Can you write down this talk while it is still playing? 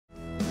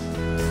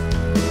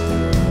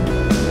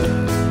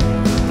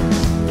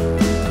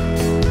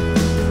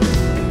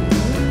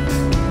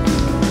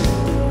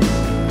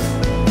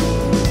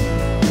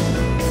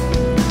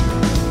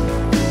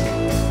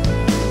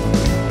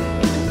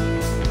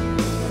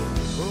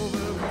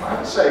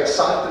so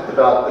excited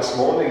about this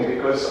morning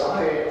because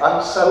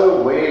I'm so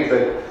aware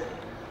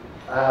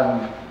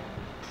that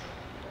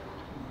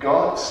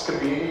God's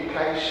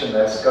communication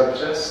has got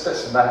just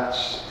as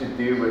much to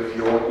do with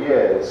your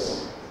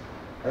ears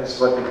as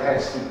what it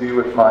has to do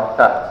with my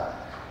tongue.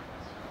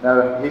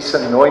 Now, His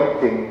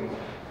anointing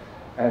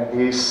and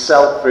His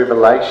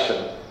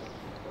self-revelation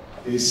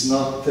is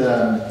not,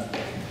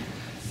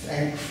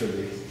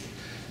 thankfully,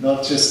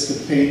 not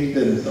just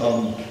dependent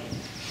on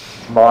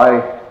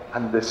my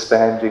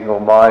understanding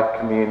or my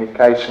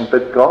communication,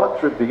 but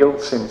God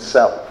reveals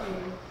Himself.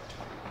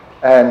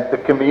 And the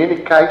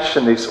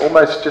communication is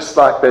almost just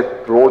like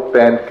that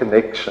broadband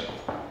connection.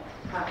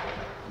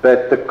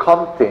 But the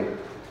content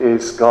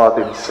is God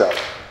Himself.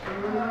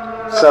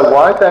 So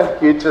why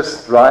don't you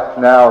just right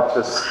now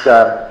just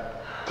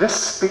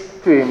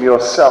speak to Him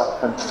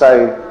yourself and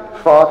say,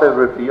 Father,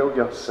 reveal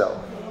yourself.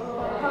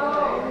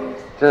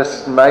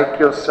 Just make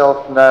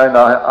yourself known.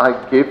 I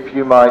give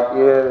you my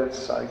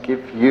ears. I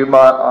give you my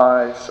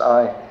eyes.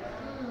 I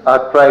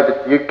pray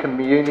that you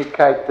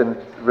communicate and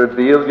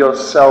reveal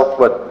yourself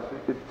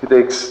to the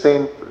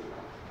extent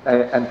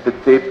and the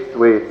depth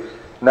where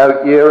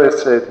no ear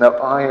has heard, no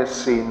eye has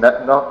seen,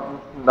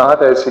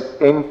 neither has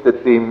it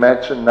entered the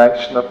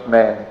imagination of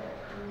man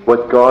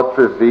what God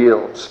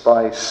reveals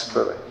by His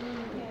Spirit.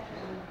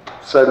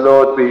 So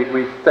Lord,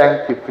 we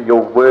thank you for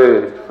your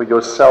word, for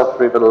your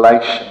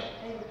self-revelation.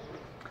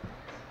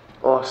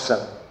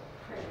 Awesome.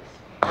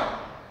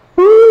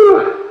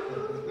 Woo!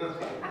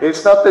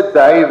 It's not the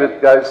day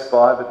that goes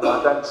by that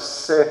I don't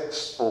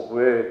search for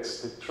words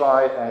to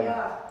try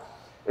and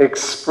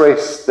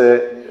express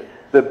the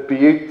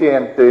beauty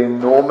and the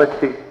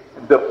enormity,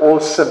 the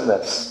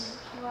awesomeness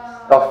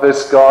of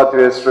this God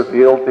who has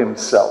revealed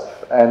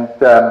Himself. And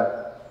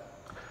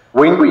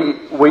when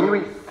we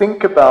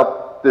think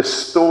about the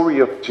story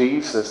of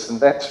Jesus, and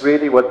that's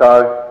really what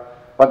I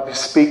want to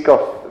speak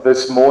of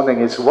this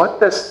morning, is what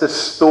does the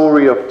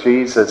story of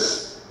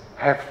Jesus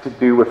have to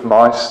do with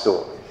my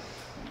story?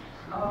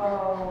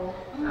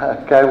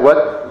 Okay,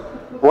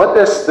 what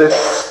is this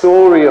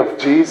story of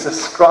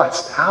Jesus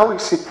Christ? How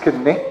is it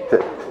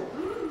connected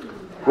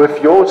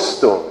with your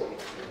story?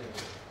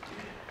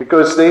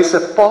 Because there's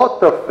a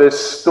part of this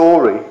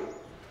story,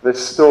 the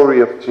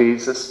story of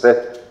Jesus,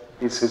 that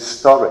is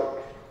historic.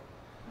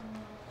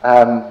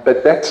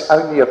 But that's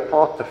only a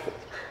part of it.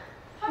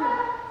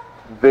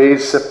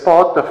 There's a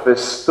part of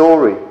this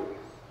story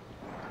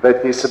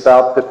that is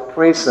about the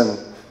present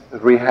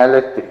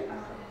reality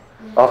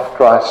of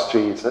Christ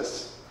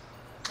Jesus.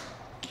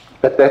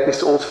 But that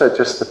is also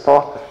just a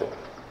part of it.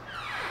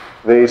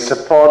 There is a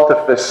part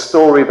of the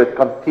story that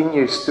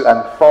continues to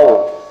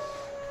unfold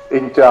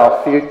into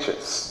our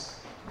futures.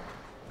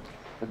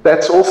 But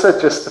that's also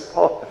just a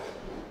part of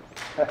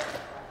it.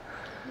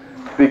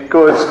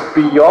 Because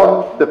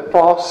beyond the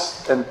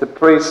past and the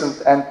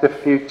present and the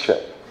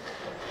future,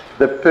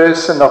 the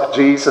person of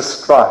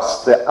Jesus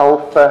Christ, the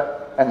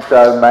Alpha and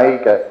the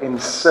Omega,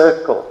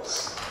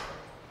 encircles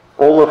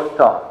all of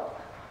time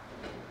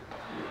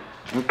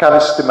and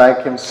comes to make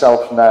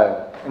Himself known.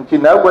 And you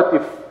know what?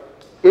 If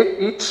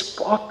each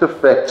part of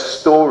that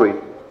story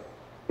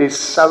is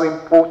so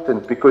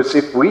important, because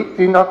if we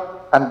do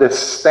not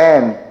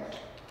understand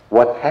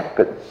what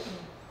happened,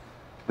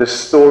 the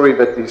story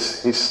that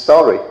is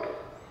historic,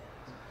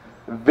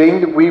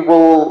 then we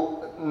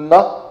will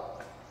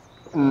not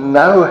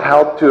know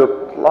how to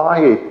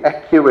apply it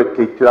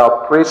accurately to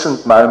our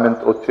present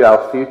moment or to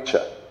our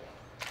future.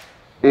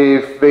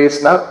 If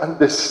there's no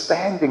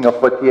understanding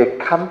of what He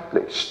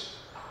accomplished,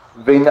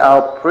 then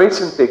our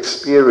present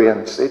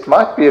experience, it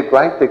might be a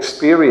great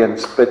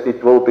experience, but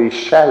it will be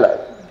shallow.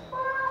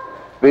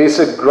 There's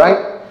a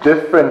great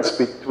difference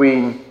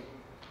between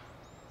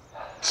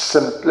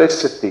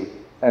simplicity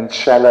and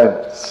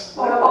shallowness.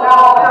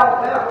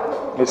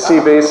 You see,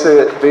 there's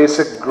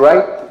a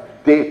great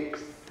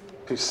depth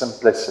to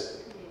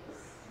simplicity.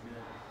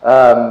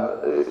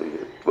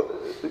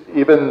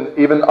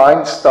 Even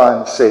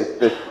Einstein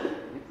said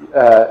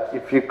that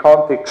if you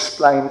can't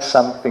explain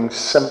something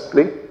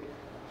simply,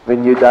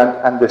 then you don't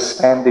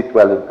understand it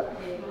well enough.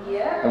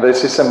 And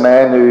this is a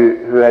man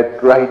who had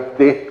great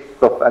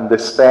depth of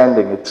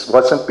understanding. It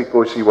wasn't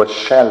because he was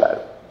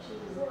shallow.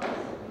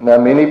 Now,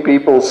 many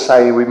people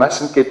say we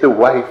mustn't get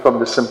away from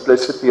the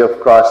simplicity of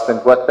Christ, and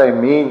what they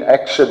mean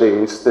actually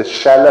is the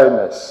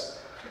shallowness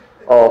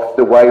of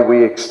the way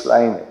we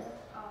explain it.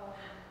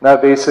 Now,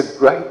 there's a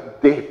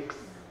great depth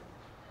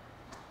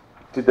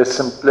to the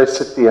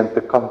simplicity and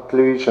the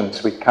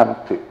conclusions we come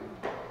to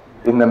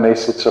in the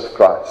message of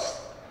Christ.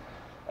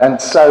 And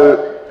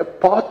so,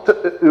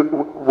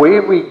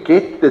 where we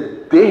get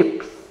the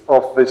depth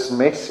of this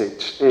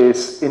message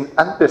is in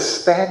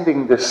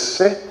understanding the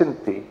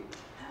certainty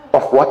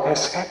of what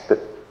has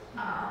happened,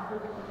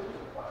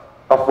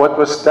 of what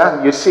was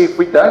done. You see, if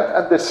we don't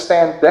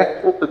understand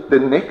that, the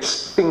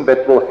next thing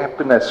that will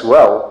happen as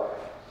well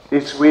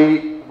is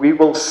we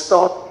will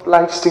start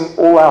placing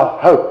all our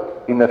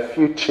hope in a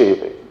future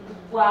event.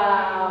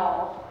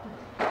 Wow.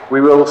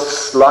 We will,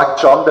 like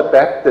John the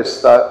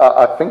Baptist,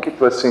 I think it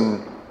was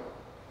in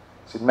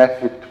So in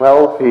Matthew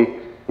 12,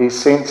 he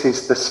sends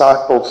his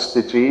disciples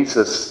to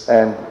Jesus,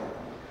 and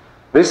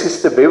this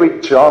is the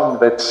very John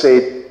that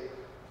said,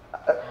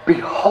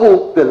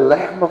 "Behold the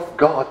Lamb of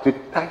God who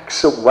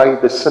takes away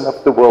the sin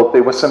of the world."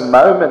 There was a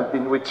moment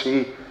in which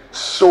he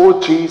saw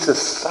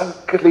Jesus so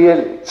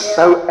clearly,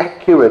 so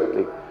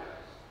accurately.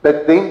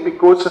 But then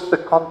because of the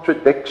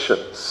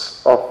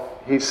contradictions of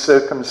his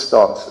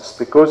circumstances,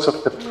 because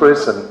of the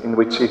prison in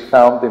which he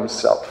found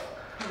himself,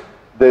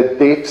 the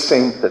death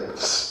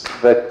sentence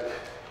that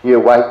he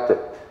awaited,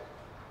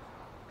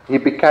 he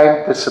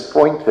became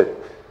disappointed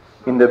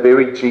in the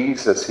very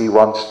Jesus he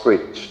once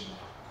preached.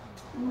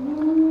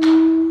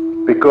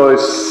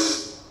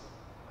 Because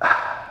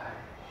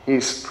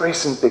his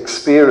present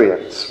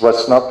experience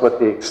was not what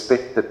he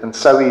expected. And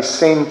so he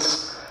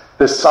sends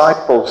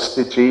disciples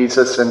to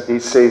Jesus and he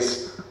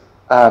says,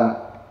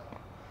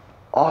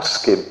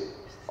 ask him,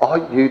 "Are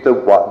you the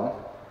one,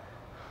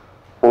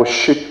 or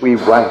should we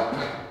wait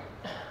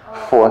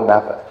for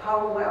another?"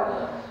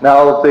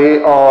 Now,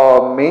 there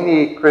are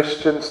many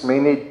Christians,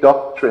 many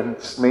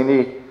doctrines,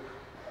 many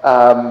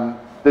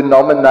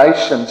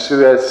denominations who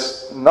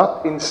has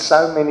not in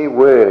so many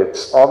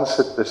words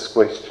answered this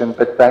question,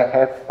 but they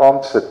have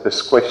answered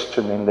this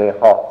question in their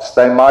hearts.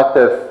 They might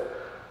have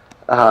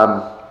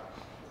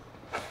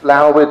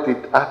flowered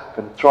it up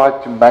and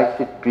tried to make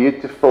it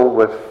beautiful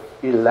with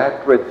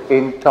elaborate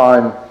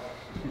end-time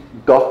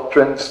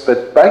doctrines,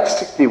 but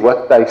basically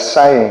what they're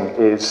saying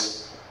is,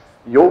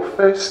 your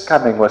first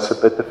coming was a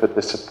bit of a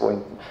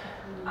disappointment.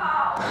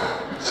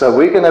 So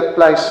we're going to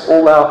place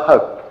all our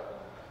hope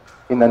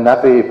in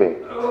another event.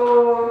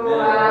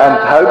 And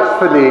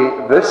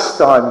hopefully this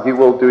time you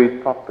will do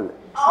it properly.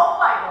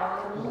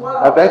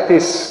 Now that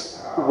is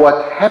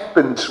what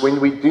happens when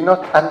we do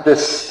not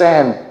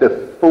understand the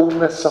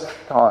fullness of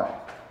time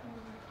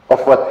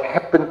of what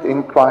happened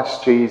in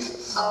Christ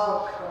Jesus.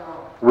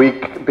 We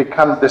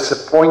become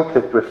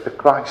disappointed with the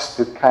Christ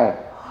who came,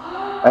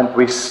 and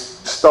we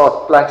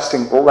start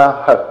placing all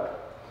our hope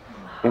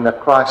in a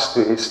Christ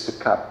who is to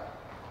come.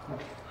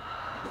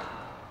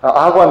 Now,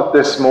 I want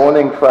this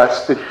morning for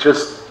us to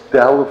just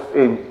delve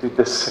into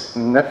the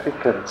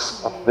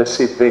significance of this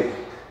event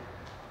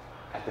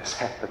that has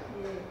happened.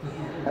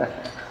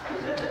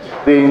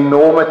 The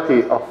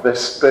enormity of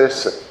this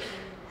person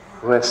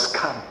who has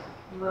come.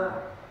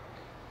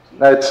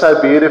 Now, it's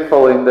so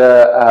beautiful in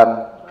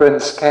the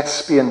Prince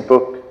Caspian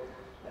book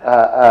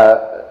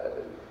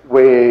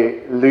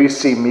where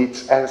Lucy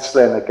meets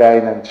Aslan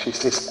again and she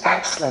says,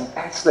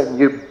 Aslan,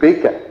 you're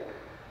bigger.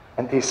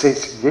 And he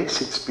says,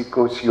 yes, it's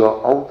because you are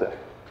older.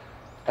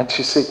 And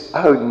she said,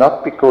 oh,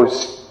 not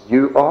because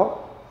you are?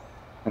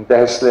 And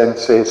Aslan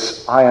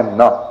says, I am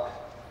not.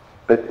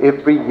 But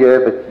every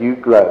year that you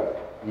grow,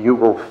 you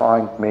will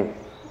find me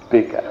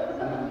bigger.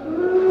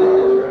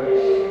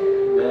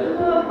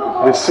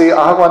 You see,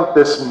 I want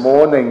this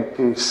morning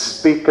to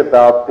speak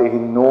about the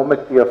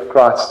enormity of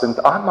Christ, and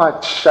I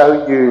might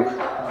show you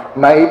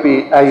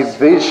maybe a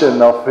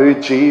vision of who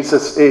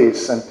Jesus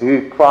is and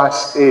who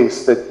Christ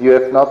is that you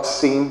have not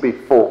seen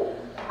before.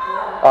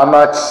 I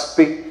might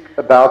speak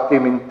about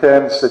him in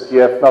terms that you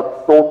have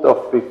not thought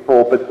of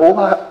before, but all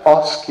I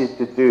ask you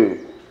to do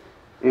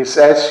is,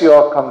 as you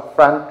are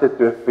confronted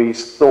with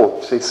these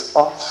thoughts, is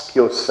ask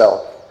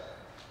yourself,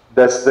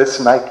 does this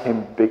make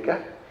him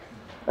bigger?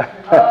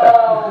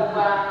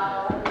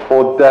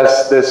 Or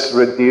does this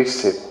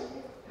reduce him?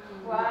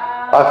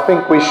 I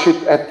think we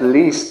should at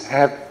least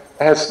have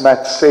as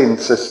much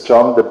sense as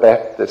John the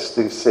Baptist,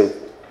 who said,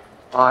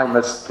 I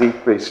must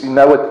decrease. You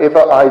know,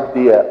 whatever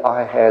idea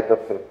I had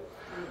of him,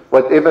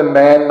 whatever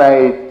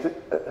man-made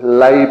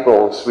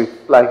labels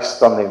we've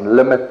placed on him,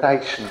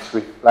 limitations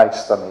we've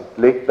placed on him,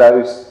 let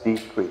those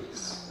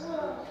decrease.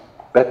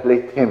 But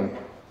let him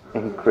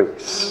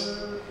increase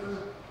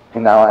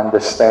in our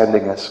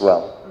understanding as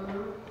well.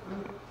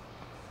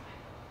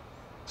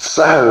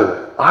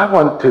 So, I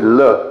want to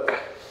look,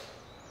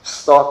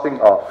 starting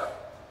off,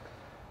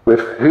 with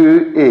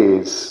who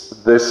is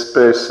this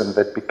person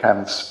that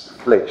becomes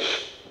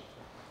flesh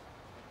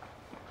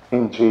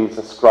in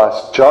Jesus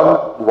Christ.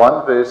 John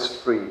 1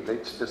 verse 3,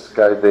 let's just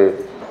go there.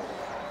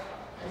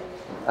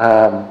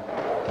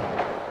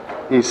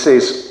 He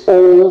says,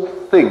 all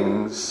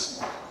things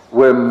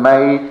were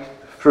made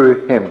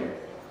through him,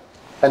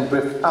 and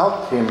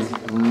without him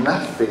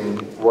nothing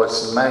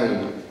was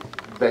made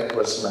that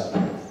was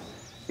made.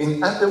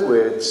 In other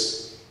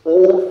words,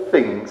 all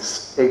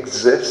things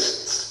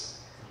exists,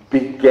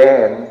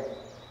 began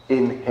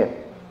in him.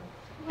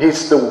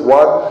 He's the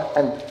one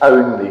and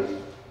only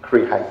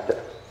creator.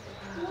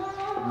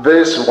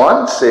 Verse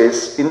 1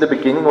 says, in the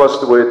beginning was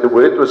the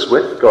Word was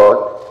with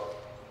God,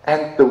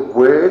 and the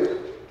Word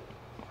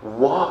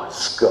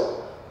was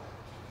God.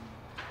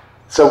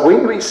 So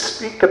when we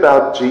speak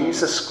about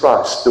Jesus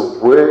Christ, the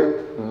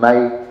Word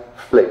made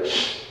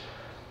flesh,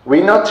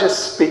 we're not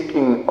just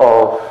speaking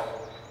of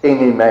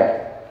any man.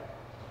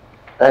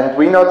 And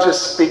we're not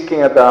just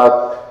speaking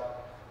about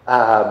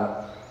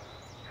an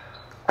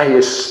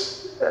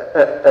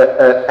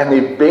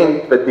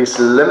event that is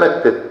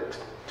limited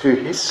to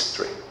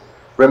history.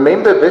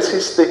 Remember, this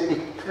is the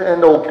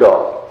eternal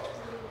God,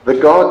 the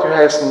God who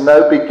has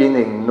no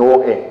beginning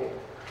nor end,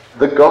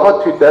 the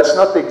God who does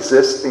not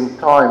exist in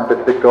time,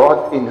 but the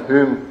God in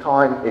whom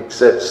time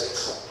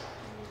exists.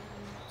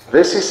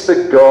 This is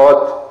the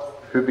God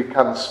who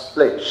becomes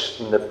flesh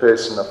in the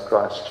person of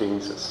Christ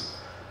Jesus.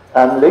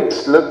 And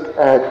let's look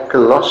at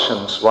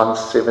Colossians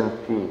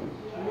 1:17.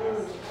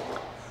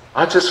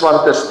 I just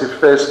want us to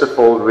first of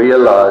all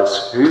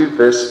realize who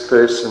this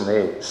person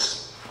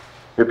is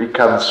who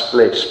becomes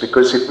flesh.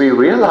 Because if we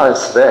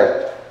realize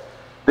that,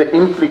 the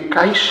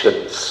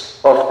implications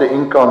of the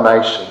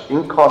incarnation.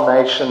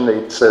 Incarnation,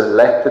 it's a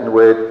Latin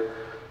word.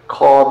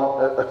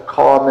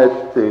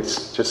 Carnate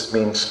just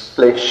means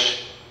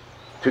flesh.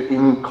 To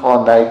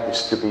incarnate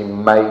is to be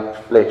made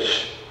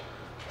flesh.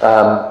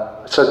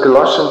 So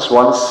Colossians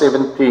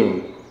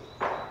 1:17.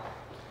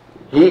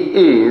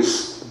 He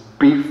is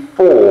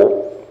before.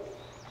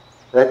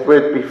 That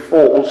word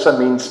before also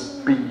means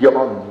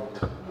beyond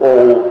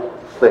all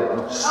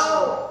things.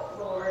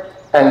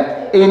 And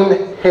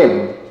in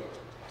him,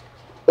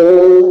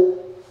 all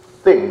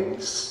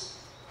things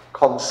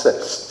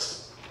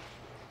consists.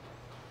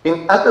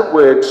 In other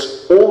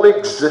words, all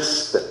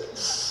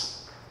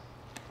existence,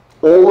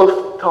 all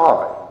of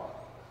time,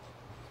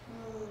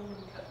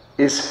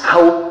 is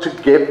held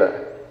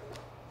together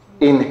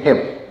in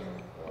him.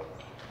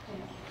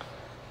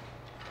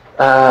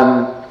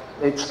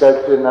 Let's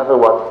go to another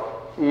one.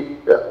 We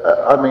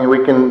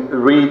can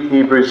read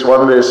Hebrews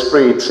 1 verse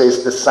 3. It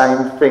says the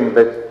same thing,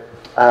 that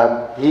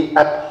he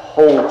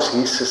upholds,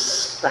 he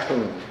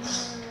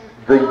sustains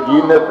the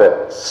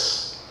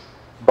universe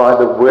by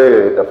the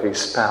word of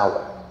his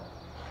power.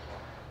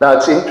 Now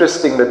it's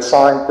interesting that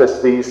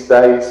scientists these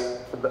days,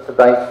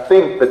 they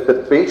think that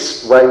the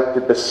best way to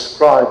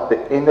describe the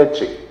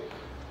energy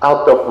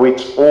out of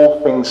which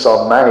all things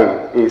are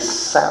made is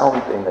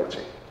sound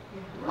energy.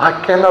 I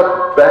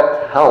cannot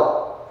but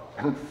help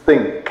and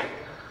think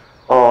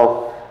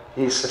of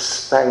he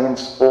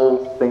sustains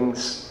all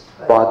things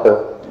by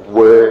the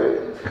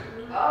word.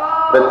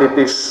 That it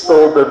is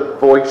still the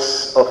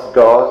voice of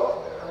God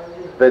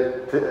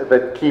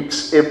that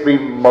keeps every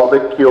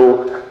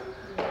molecule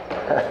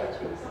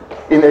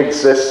in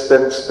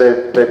existence,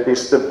 that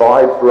is the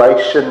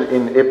vibration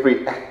in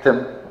every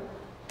atom.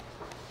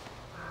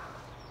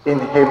 In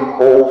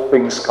him all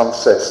things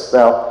consist.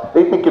 Now,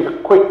 let me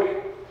give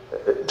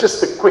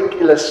just a quick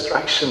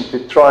illustration to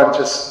try and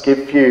just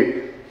give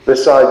you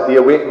this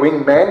idea.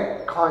 When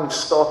mankind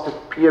started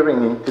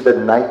peering into the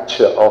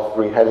nature of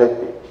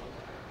reality,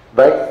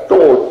 they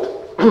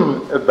thought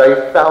they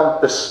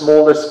found the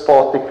smallest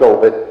particle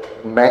that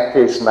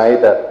matter is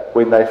made of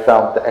when they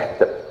found the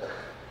atom.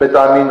 But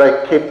they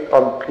kept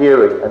on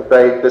peering, and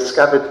they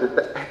discovered that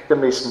the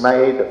atom is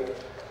made of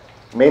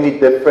many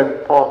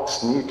different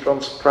parts,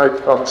 neutrons,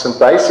 protons, and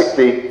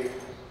basically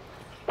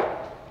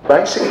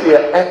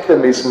an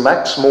atom is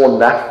much more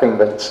nothing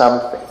than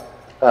something.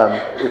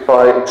 If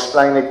I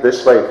explain it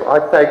this way, if I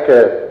take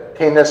a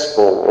tennis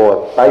ball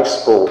or a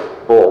baseball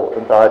ball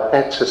and I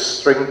attach a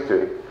string to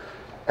it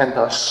and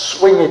I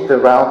swing it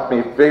around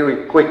me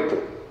very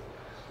quickly,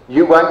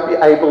 you won't be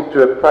able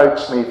to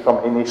approach me from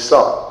any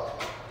side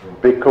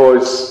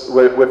because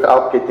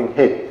without getting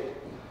hit,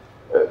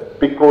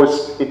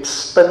 because it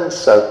spins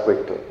so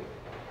quickly.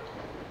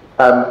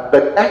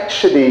 But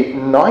actually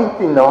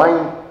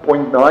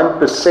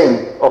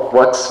 99.9% of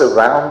what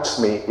surrounds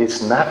me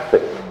is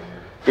nothing.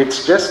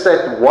 It's just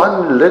that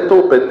one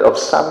little bit of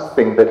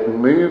something that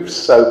moves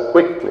so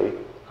quickly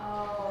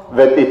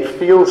that it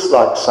feels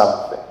like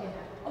something.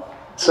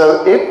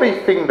 So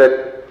everything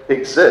that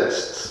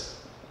exists,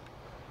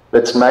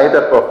 that's made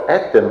up of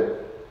atom,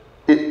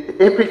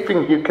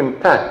 everything you can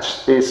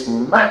touch is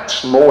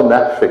much more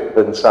nothing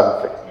than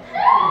something.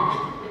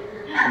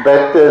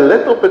 But a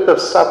little bit of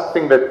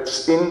something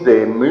that's in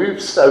there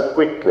moves so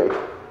quickly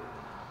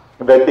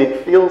that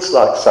it feels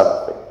like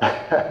something.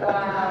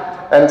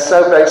 Wow. And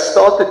so they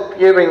started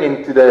peering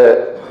into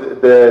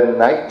the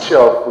nature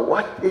of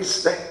what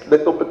is that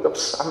little bit of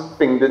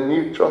something, the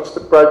neutrons,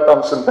 the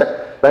protons, and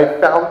they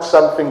found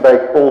something they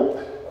called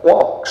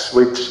quarks,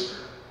 which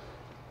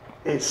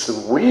is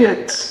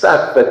weird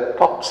stuff that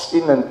pops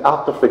in and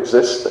out of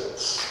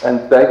existence,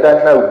 and they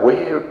don't know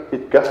where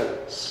it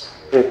goes.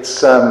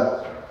 It's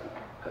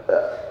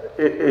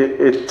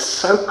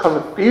so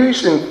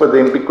confusing for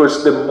them,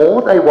 because the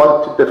more they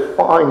want to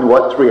define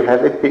what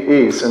reality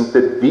is and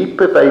the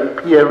deeper they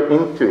peer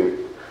into it,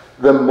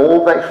 the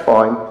more they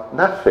find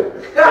nothing.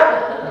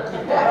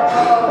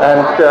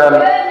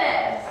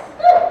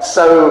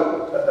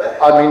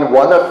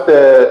 One of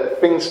the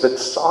things that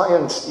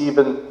science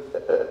even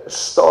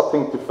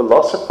starting to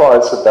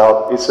philosophize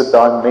about is a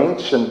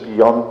dimension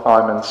beyond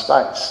time and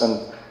space,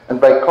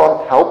 and they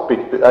can't help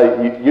it.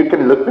 You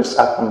can look this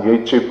up on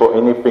YouTube or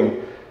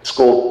anything. It's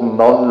called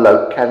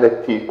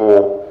non-locality,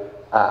 or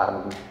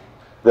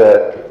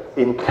the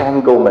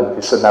entanglement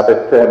is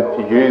another term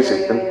to use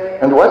it.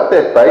 And what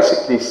that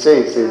basically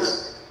says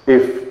is,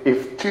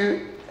 if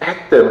two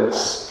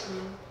atoms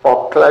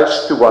are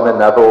close to one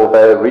another, or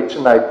they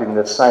originate in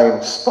the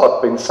same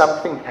spot, when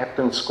something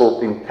happens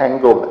called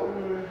entanglement,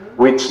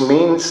 which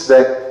means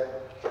that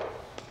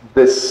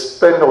the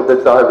spin or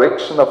the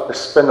direction of the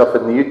spin of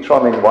a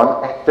neutron in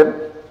one atom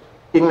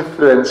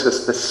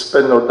influences the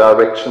spin or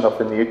direction of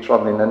a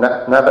neutron in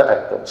another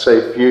atom. So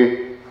if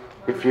you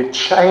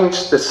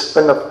change the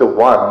spin of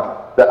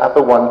the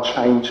other one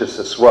changes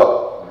as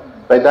well.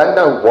 They don't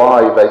know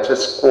why, they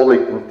just call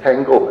it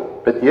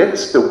entanglement. But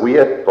here's the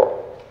weird part.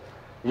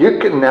 You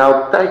can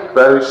now take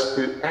those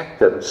two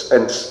atoms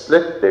and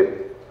split them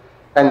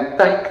and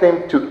take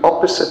them to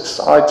opposite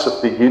sides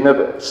of the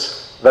universe.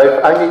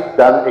 They've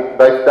done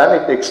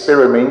it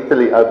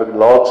experimentally over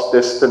large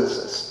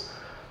distances,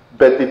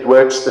 but it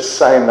works the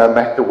same no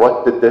matter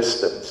what the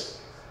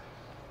distance.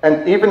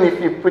 And even if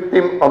you put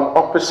them on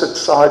opposite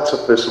sides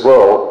of this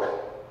world,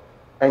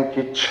 and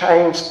you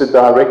change the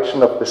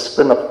direction of the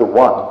spin of the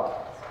one,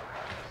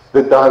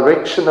 the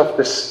direction of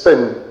the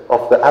spin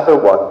of the other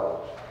one,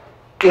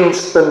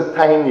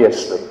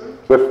 instantaneously,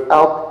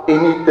 without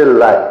any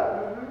delay,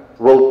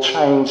 will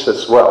change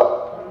as well.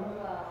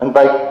 And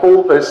they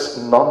call this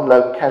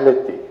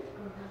non-locality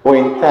or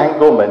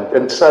entanglement.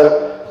 And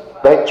so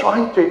they're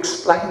trying to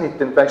explain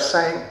it, and they're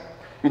saying,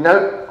 you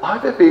know,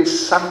 either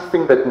there's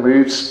something that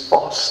moves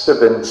faster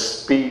than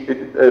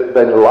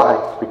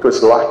light,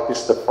 because light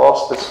is the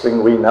fastest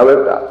thing we know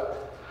about.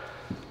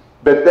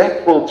 But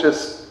that will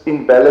just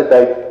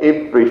invalidate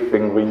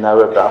everything we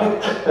know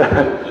about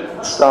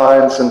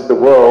science and the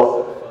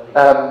world.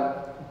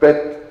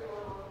 But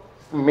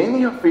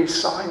many of these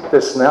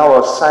scientists now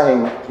are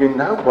saying, you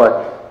know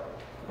what?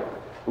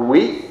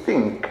 We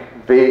think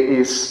there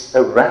is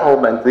a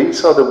realm, and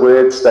these are the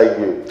words they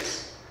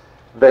use,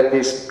 that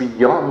is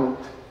beyond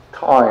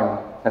time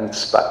and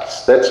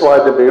space. That's why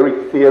the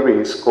very theory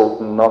is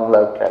called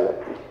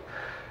non-locality.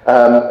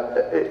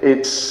 But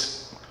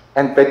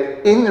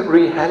in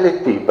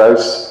reality,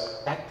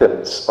 those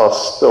atoms are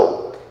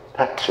still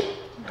touching.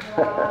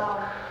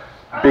 Wow.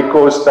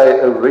 Because they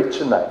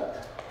originate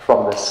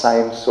from the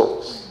same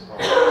source.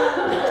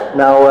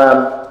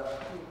 Now,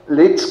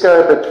 let's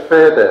go a bit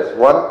further.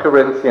 1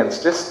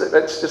 Corinthians,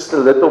 that's just a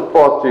little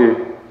part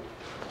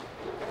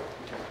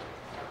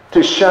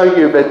to show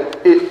you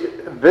that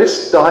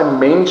this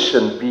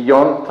dimension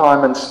beyond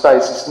time and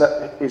space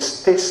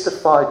is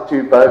testified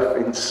to both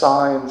in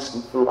science,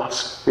 in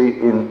philosophy,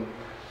 in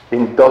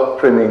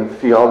doctrine, in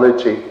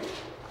theology.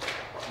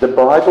 The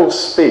Bible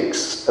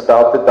speaks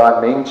about the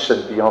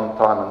dimension beyond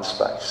time and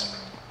space.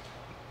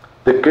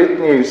 The good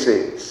news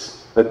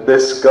is that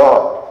this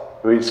God,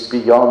 who is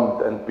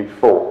beyond and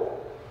before,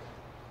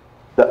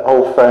 the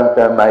Alpha and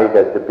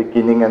Omega, the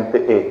beginning and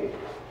the end,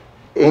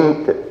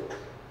 entered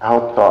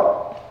our time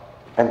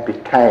and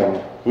became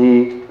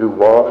He who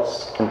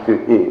was and who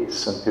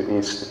is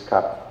to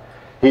come.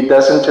 He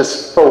doesn't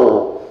just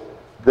fill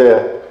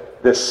the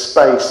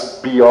space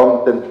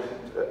beyond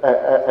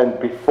and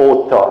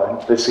before time,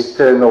 this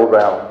eternal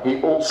realm.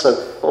 He also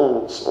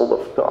fills all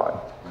of time.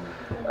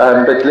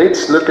 But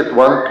let's look at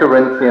 1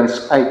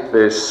 Corinthians 8,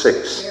 verse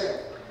 6.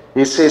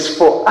 He says,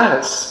 for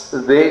us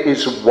there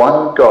is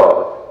one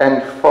God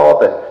and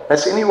Father.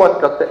 Has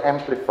anyone got the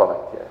Amplified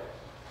here?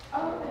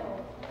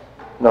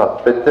 No,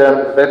 but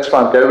that's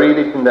fine. Go read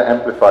it in the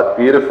Amplified.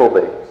 Beautiful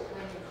there.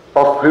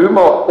 Of whom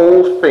are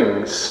all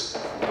things,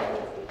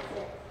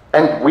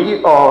 and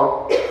we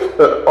are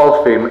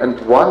of Him, and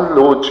one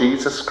Lord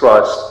Jesus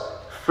Christ,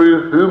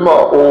 through whom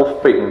are all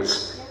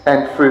things,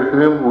 and through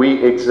whom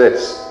we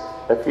exist.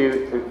 Have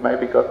you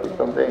maybe got it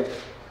from there?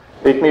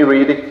 Let me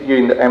read it to you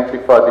in the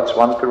Amplified. It's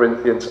 1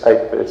 Corinthians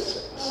 8,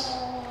 verse 6.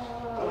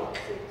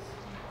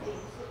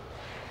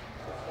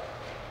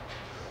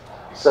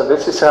 So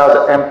this is how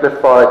the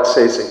Amplified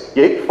says it.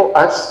 Yet for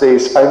us there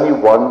is only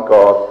one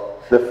God,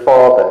 the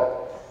Father,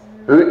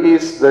 who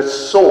is the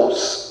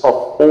source of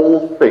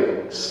all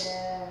things,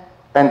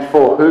 and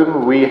for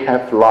whom we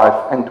have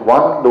life, and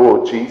one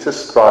Lord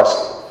Jesus Christ,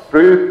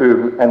 through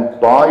whom and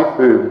by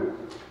whom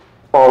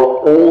are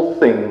all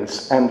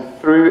things, and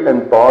through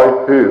and by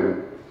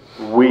whom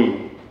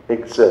we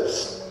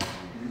exist.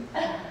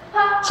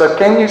 So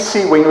can you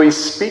see, when we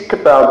speak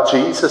about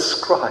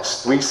Jesus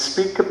Christ, we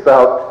speak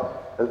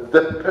about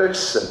the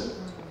person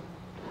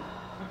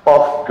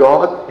of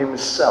God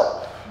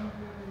Himself,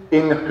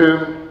 in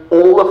whom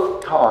all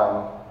of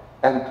time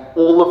and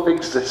all of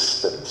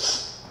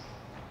existence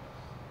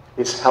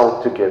is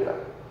held together.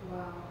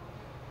 Wow.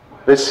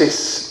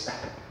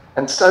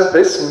 And so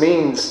this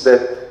means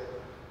that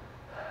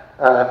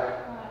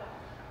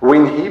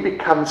when He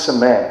becomes a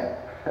man,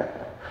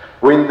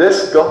 when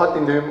this God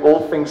in whom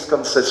all things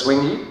consist,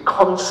 when He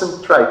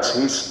concentrates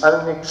His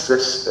own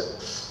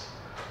existence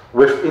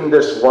within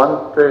this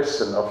one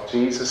person of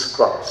Jesus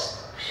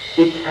Christ,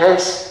 it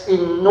has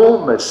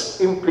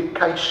enormous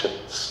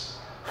implications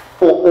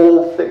for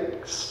all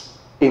things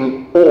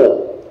in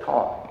all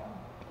time.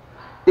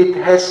 It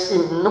has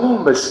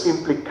enormous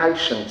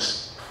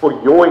implications for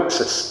your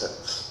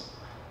existence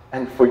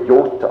and for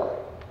your time.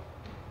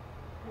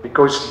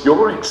 Because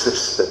your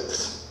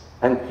existence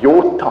and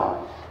your time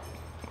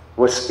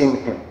was in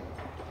him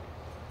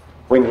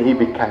when he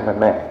became a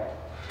man.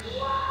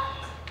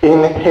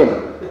 In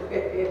him,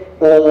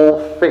 all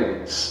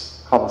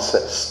things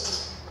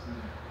consist.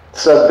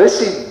 So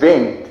this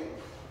event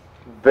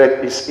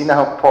that is in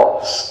our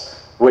past,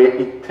 where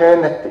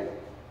eternity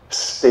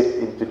stepped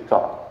into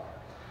time.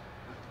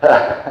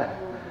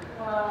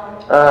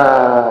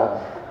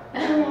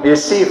 You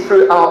see,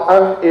 through our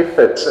own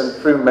efforts and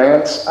through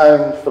man's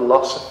own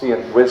philosophy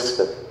and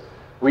wisdom,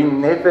 we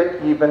never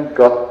even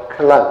got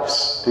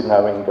close to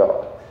knowing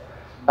God.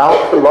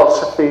 Our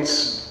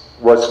philosophies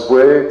was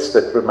words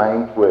that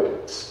remained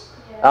words.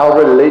 Our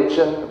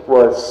religion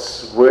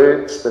was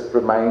words that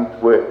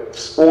remained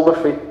words. All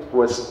of it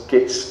was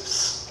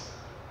guesses.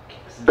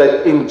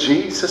 But in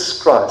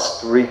Jesus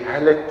Christ,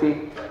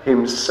 reality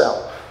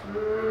himself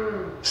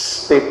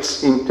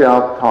steps into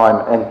our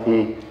time, and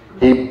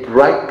he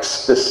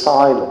breaks the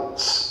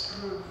silence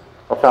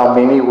of our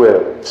many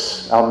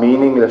words, our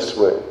meaningless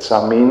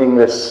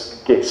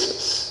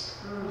guesses.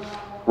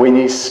 When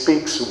he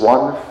speaks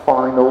one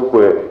final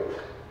word,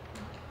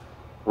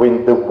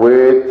 when the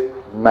Word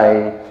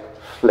made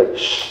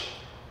flesh,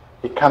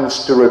 he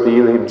comes to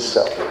reveal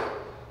himself.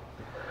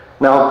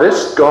 Now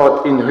this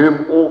God in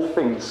whom all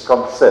things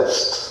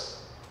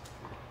consists,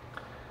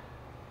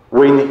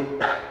 when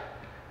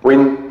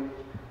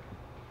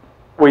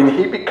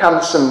he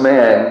becomes a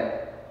man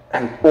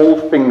and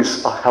all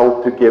things are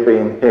held together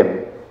in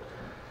him,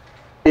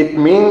 it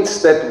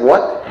means that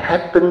what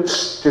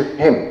happens to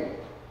him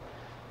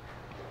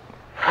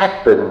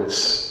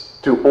happens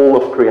to all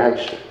of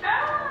creation.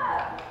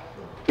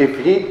 If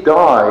he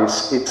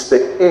dies, it's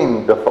the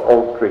end of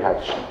all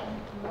creation.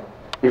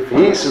 If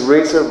he's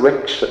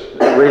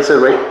resurrected,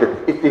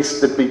 it is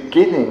the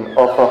beginning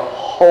of a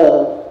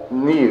whole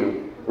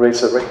new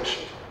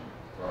resurrection.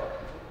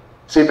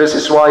 See, this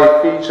is why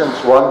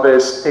Ephesians 1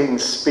 verse 10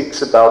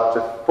 speaks about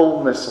the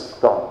fullness of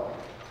time.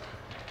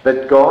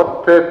 That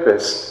God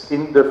purposed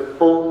in the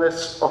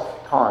fullness of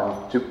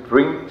time to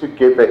bring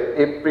together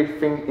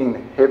everything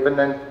in heaven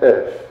and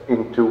earth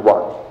into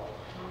one.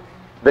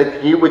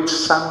 That he would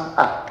sum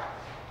up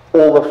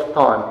all of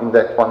time in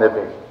that one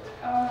event.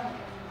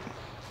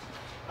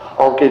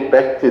 I'll get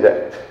back to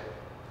that.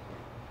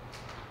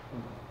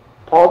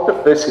 Part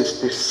of this is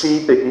to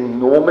see the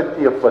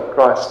enormity of what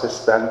Christ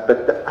has done,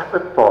 but the other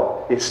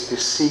part is to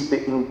see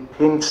the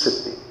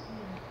intensity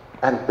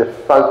and the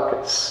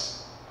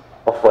focus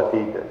of what he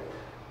did.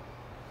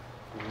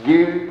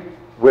 You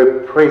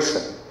were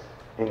present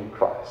in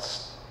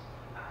Christ.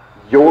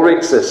 Your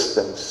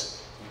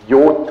existence,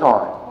 your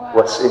time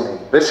was in him.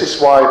 This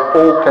is why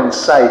Paul can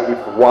say,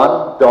 if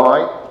one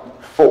died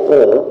for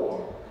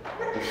all,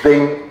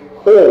 then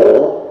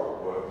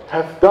all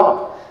have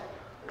died.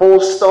 Paul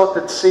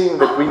started seeing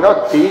that we're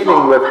not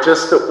dealing with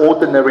just an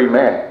ordinary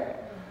man.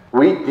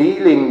 We're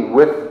dealing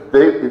with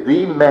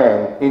the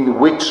man in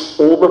which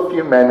all of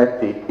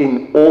humanity,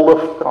 in all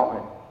of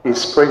time,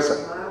 is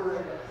present.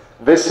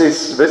 This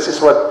is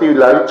what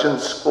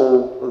theologians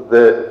call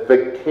the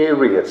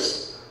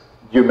vicarious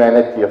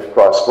humanity of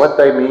Christ. What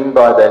they mean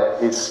by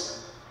that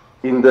is,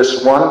 in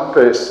this one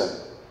person,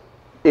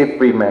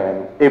 every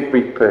man,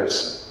 every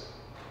person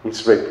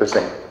is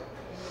represented.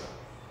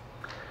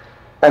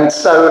 And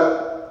so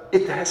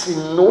it has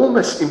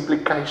enormous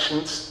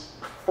implications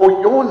for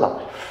your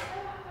life.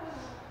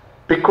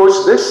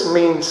 Because this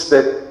means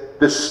that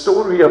the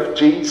story of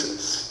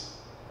Jesus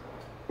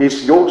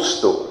is your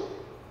story.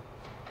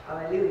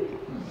 Hallelujah.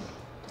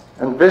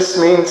 And this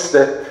means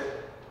that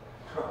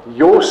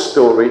your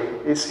story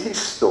is his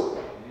story.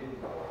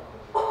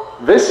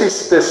 This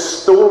is the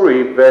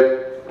story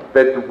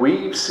that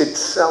weaves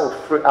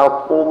itself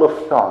throughout all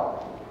of time.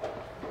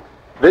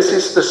 This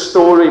is the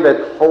story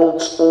that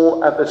holds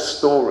all other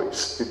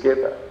stories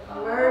together.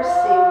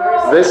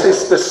 Mercy. This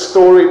is the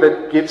story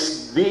that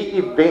gives the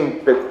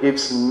event that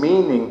gives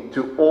meaning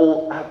to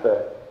all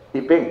other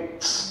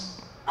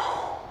events.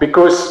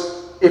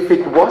 Because if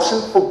it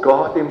wasn't for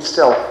God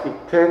himself,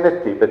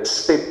 eternity that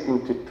stepped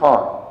into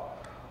time,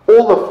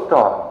 all of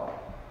time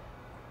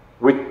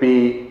would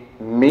be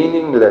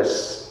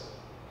meaningless,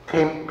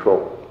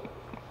 temporal,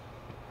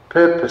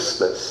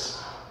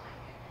 purposeless,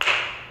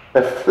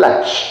 a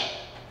flash,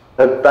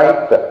 a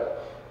vapor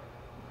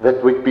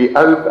that would be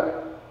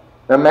over.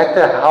 No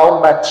matter how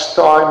much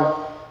time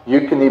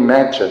you can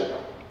imagine,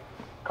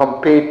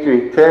 compared to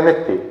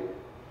eternity,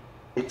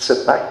 it's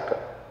a vapor.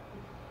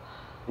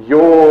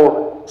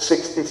 Your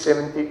 60,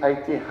 70,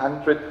 80,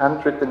 100,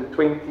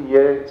 120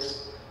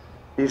 years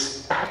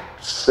is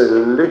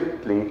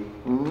absolutely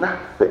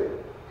nothing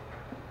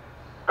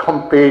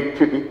compared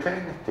to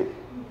eternity.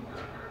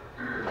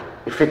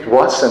 If it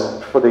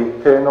wasn't for the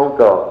eternal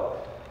God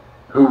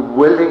who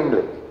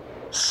willingly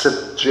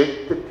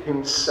subjected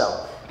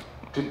himself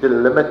to the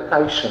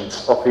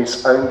limitations of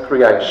his own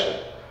creation,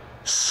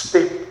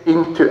 stepped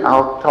into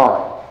our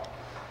time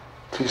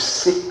to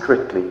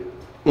secretly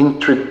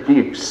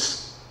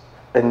introduce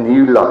a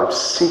new life,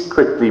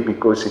 secretly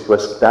because it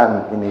was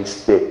done in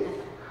his death,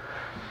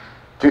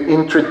 to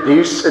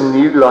introduce a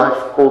new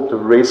life called the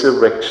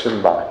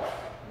resurrection life.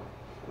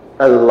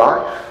 a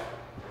life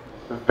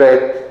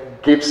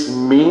that gives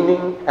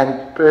meaning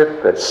and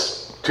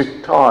purpose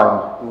to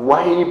time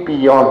way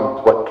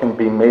beyond what can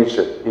be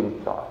measured in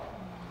time.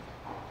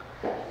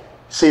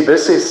 See,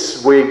 this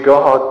is where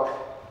God,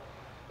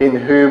 in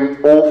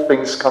whom all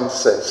things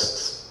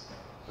consists,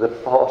 the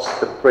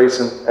past, the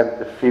present, and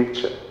the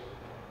future.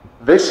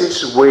 This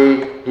is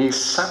where he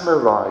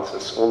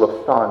summarizes all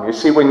of time. You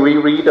see, when we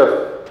read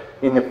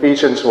in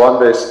Ephesians 1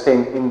 verse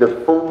 10, in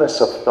the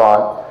fullness of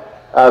time,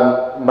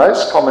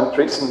 most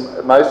commentaries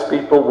and most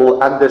people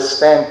will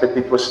understand that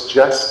it was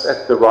just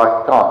at the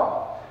right time.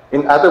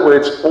 In other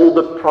words, all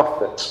the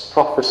prophets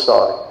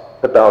prophesied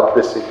about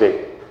this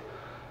event.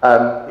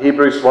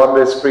 Hebrews 1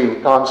 verse 3,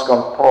 in times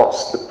gone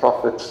past, the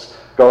prophets,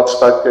 God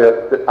spoke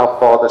to our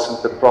fathers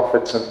and the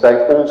prophets, and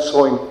they all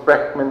saw in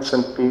fragments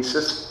and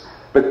pieces.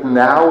 But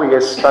now he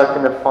has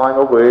spoken a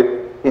final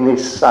word in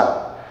his Son.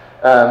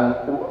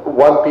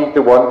 1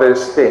 Peter 1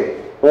 verse 10.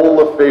 All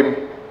of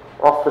them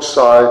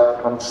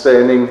prophesied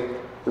concerning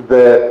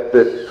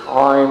the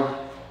time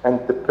and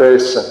the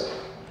person.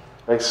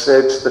 They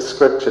searched the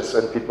scriptures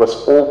and it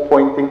was all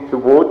pointing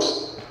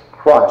towards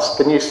Christ.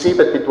 Can you see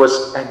that it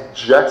was at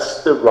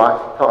just the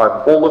right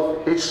time? All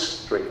of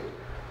history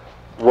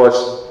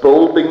was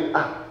building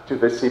up to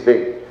this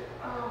event.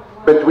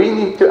 But we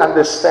need to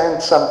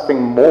understand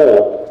something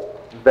more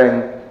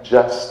than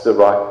just the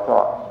right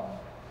time.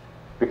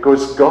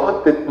 Because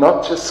God did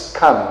not just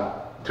come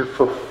to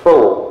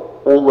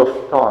fulfill all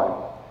of time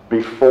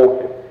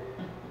before him.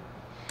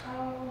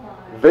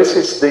 This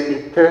is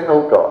the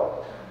eternal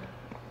God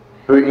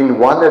who in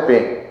one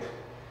event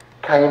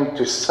came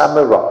to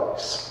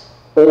summarize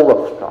all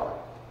of time.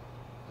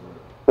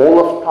 All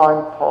of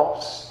time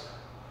past,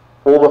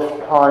 all of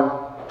time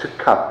to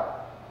come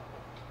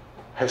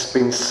has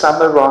been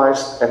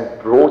summarized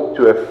and brought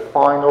to a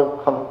final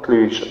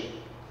conclusion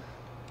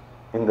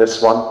in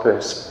this one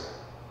person,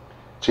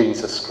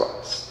 Jesus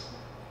Christ.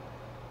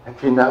 And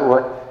you know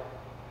what?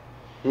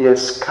 He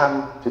has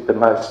come to the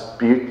most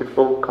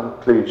beautiful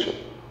conclusion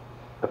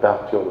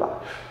about your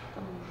life.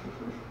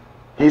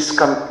 His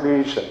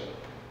conclusion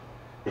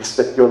is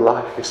that your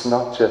life is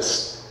not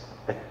just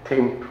a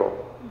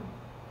temporal,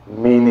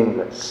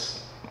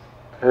 meaningless,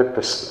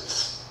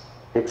 purposeless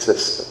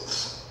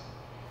existence.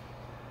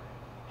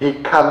 He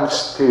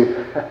comes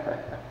to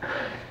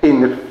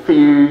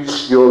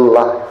infuse your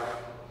life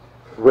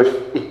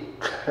with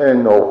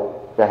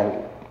eternal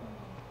value.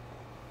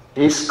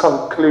 His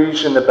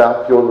conclusion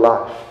about your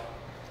life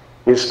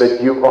is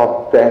that you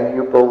are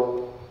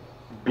valuable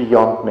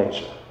beyond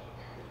measure.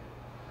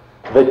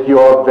 That you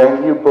are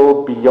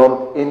valuable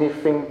beyond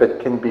anything that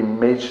can be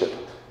measured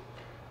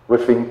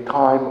within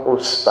time or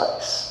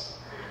space.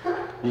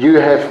 You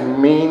have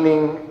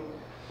meaning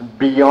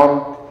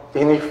beyond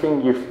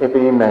anything you've ever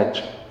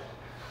imagined.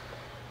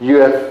 You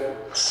have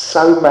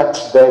so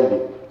much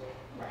value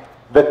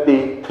that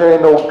the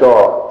eternal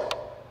God,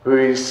 who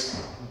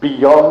is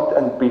beyond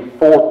and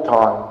before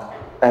time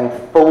and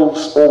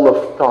fills all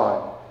of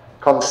time,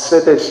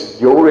 considers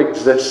your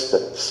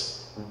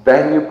existence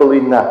valuable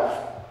enough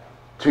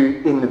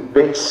to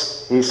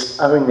invest his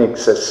own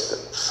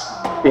existence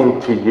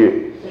into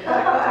you.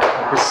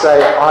 To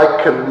say,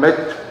 I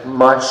commit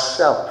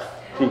myself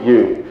to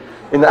you.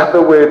 In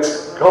other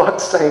words,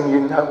 God's saying,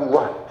 you know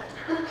what?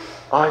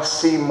 I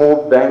see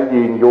more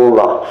value in your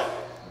life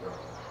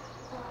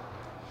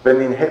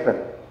than in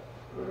heaven.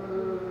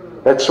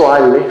 That's why I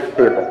left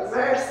heaven,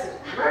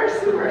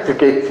 to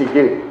get to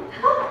you.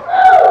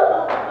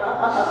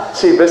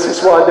 See, this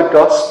is why the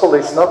gospel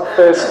is not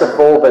first of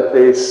all that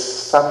there's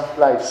some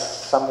place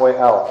somewhere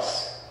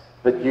else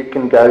that you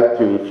can go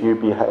to if you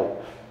behave.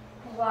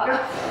 Wow.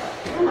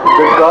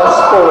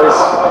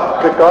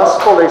 The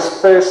gospel is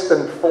first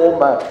and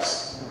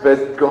foremost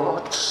that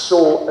God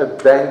saw a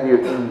value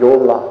in your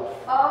life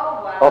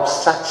of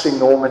such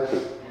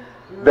enormity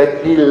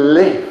that he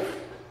left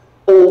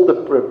all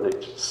the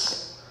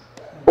privileges,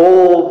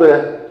 all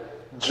the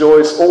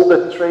joys, all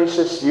the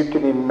treasures you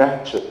can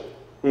imagine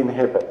in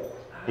heaven.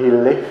 He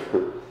left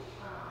it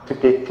to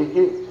get to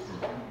you.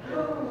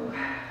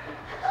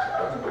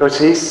 Because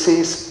he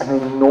sees an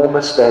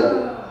enormous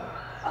value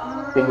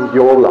in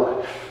your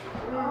life.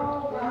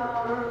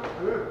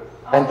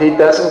 And he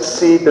doesn't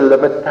see the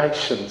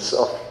limitations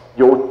of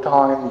your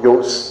time,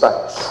 your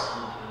space,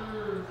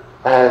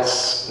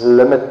 as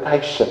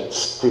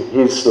limitations to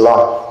his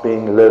life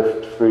being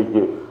lived through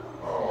you.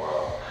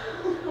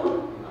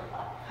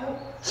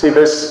 See,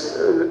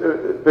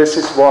 this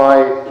is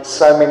why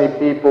so many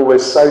people were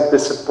so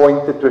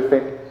disappointed with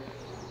him.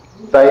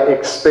 They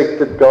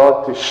expected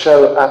God to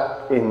show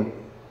up in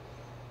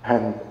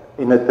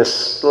a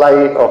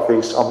display of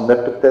his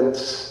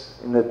omnipotence,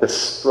 in a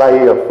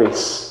display of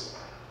his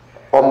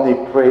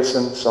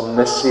omnipresence,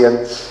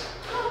 omniscience.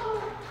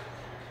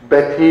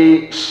 But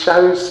he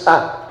shows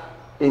up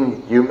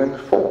in human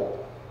form.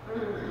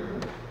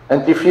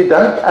 And if you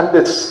don't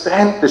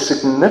understand the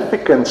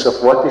significance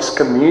of what is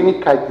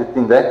communicated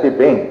in that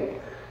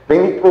event,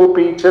 then it will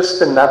be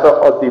just another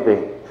odd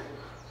event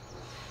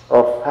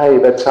of, hey,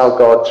 that's how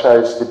God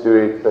chose to do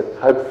it, but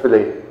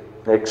hopefully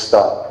next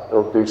time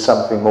he'll do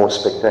something more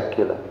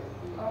spectacular.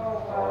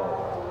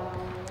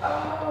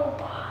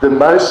 The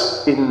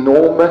most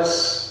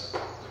enormous,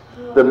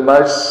 the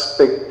most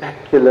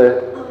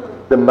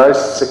spectacular, the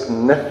most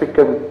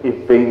significant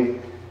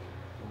event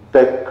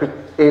that could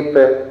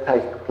ever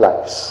take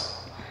place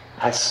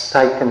has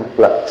taken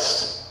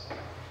place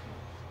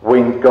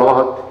when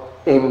God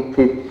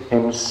emptied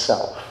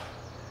himself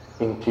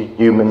into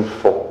human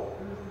form.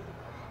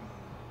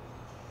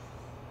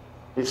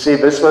 You see,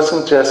 this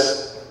wasn't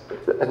just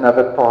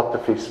another part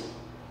of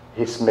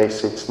his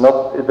message.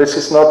 This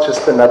is not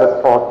just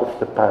another part of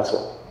the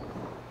puzzle.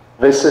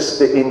 This is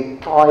the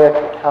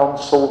entire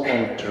counsel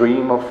and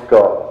dream of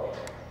God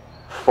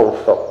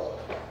fulfilled.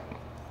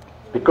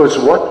 Because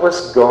what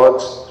was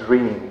God's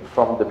dream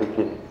from the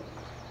beginning?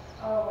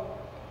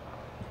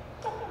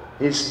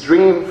 His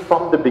dream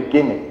from the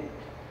beginning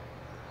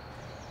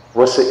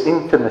was an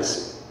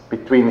intimacy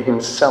between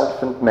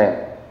himself and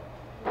man.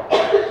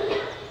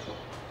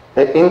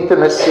 An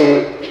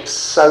intimacy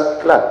so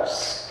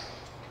close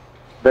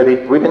that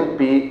it wouldn't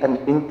be an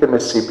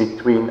intimacy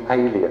between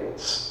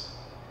aliens,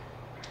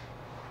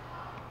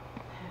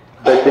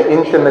 but the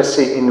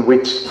intimacy in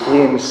which he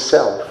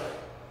himself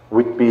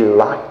would be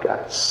like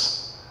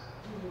us.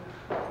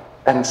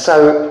 And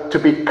so to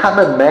become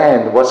a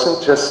man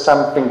wasn't just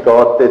something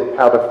God did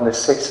out of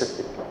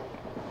necessity.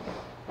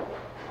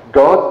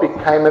 God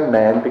became a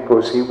man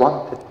because he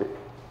wanted to.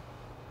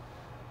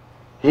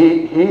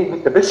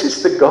 This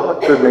is the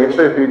God,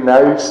 remember, who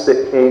knows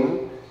the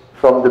end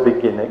from the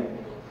beginning.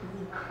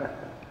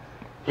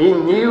 He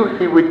knew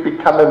he would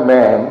become a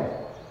man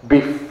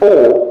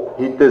before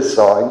he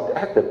designed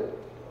Adam.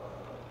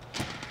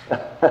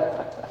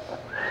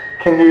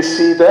 Can you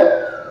see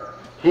that?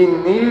 He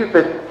knew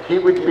that he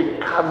would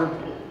become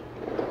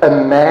a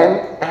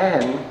man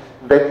and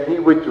that he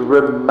would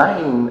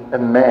remain a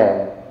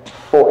man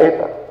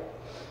forever.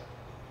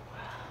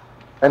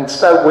 And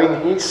so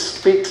when he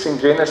speaks in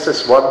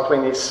Genesis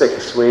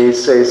 1:26, where he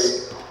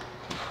says,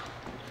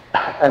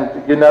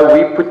 and you know,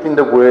 we put in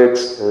the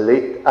words,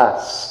 let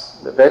us,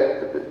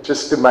 that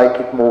just to make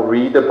it more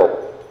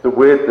readable. The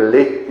word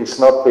let is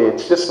not there.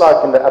 It's just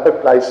like in the other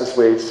places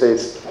where it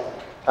says,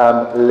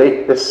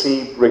 let the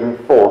sea bring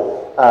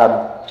forth.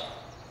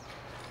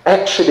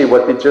 Actually,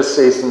 what it just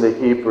says in the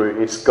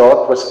Hebrew is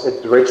God was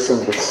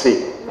addressing the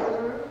sea.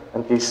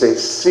 And he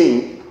says,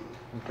 sea,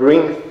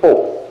 bring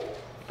forth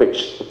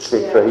fish,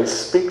 etc. He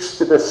speaks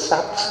to the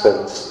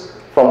substance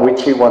from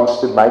which he wants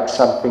to make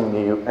something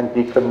new, and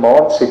he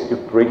commands it to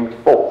bring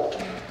forth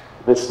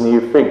this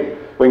new thing.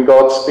 When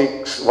God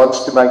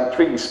wants to make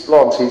trees,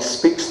 plants, he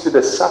speaks to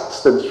the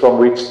substance from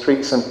which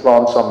trees and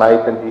plants are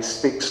made, and he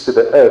speaks to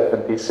the earth,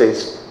 and he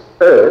says,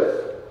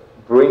 earth,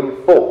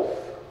 bring forth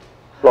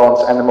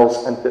plants,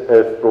 animals, and the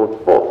earth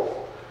brought forth.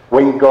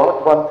 When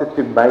God wanted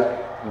to make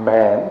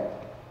man,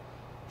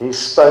 he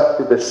spoke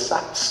to the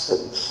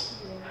substance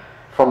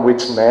from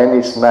which man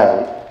is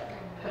made,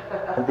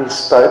 and he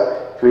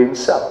spoke to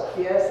himself.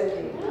 Yes,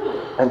 indeed.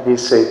 And he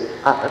said,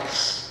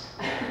 us,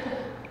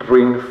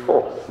 bring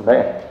forth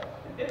man.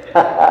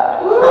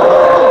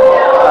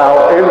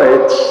 Our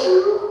image,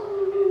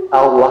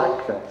 our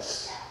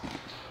likeness.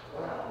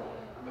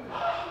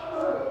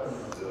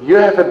 You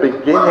have a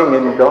beginning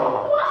in God.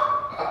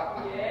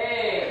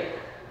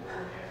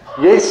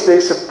 Yes,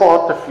 there's a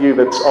part of you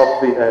that's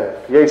of the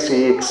earth. Yes,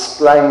 he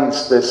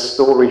explains this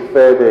story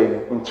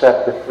further in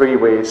chapter 3,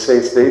 where he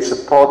says there's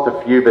a part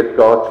of you that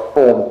God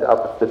formed out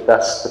of the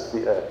dust of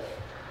the earth.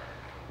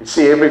 You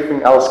see,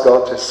 everything else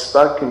God has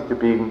spoken to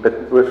being,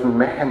 but with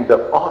man,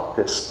 the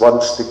artist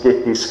wants to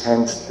get his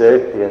hands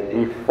dirty, and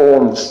he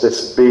forms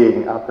this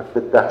being out of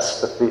the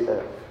dust of the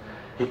earth.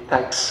 He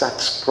takes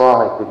such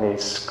pride in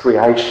his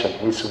creation,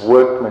 his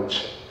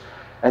workmanship.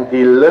 And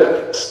he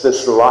lifts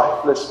this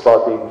lifeless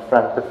body in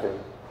front of him.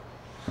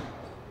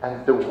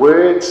 And the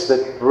words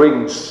that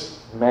brings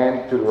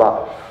man to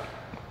life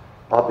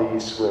are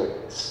these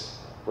words,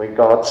 where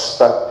God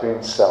spoke to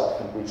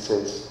himself and he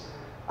says,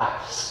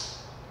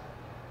 us,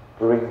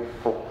 bring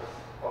forth.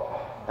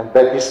 And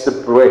that is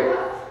the breath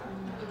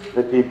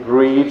that he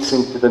breathes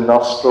into the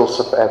nostrils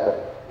of Adam.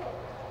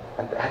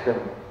 And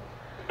Adam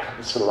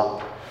comes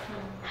alive.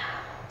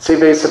 See,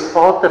 there's a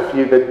part of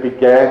you that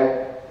began,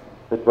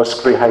 that was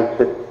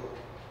created,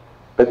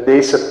 but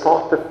there's a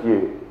part of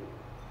you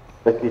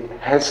that it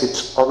has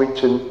its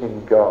origin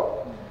in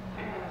God,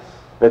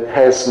 that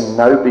has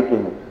no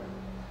beginning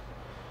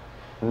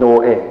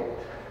nor end.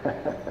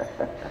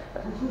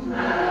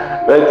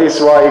 That is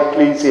why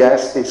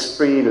Ecclesiastes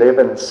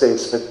 3:11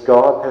 says that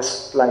God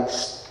has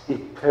placed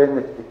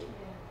eternity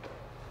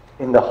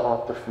in the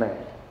heart of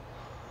man.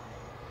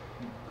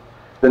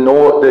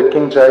 The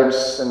King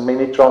James and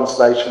many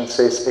translations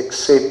says,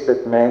 except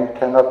that man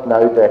cannot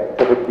know the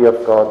activity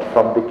of God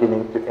from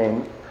beginning to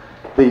end.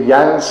 The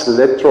Young's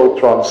literal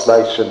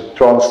translation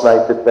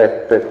translated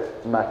that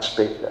bit much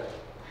better.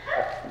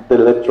 The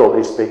literal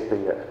is better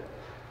here.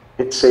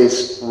 It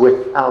says,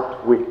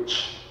 without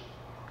which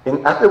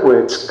In other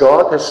words,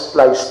 God has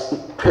placed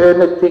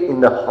eternity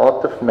in the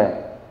heart of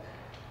man,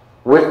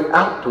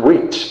 without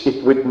which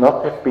it would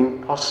not have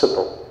been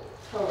possible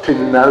to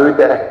know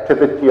the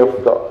activity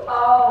of God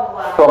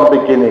from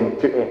beginning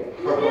to end.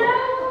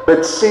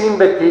 But seeing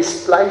that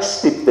He's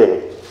placed it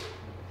there,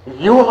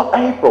 you are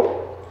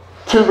able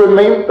to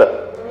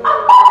remember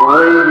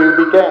where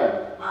you began.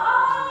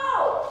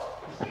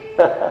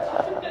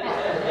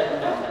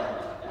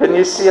 Can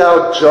you see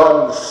how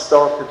John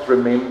started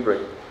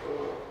remembering?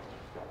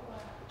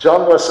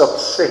 John was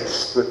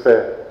obsessed with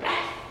the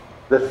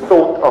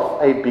thought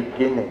of a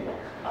beginning,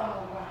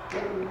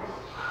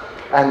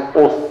 an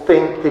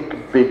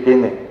authentic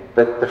beginning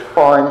that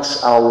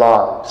defines our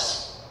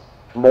lives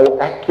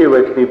more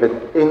accurately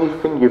than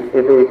anything you've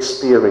ever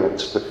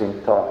experienced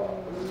within time.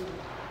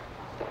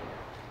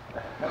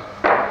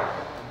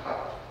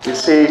 You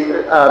see,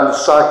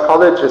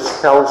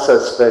 psychologists tells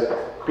us that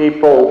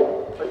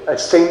a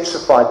sense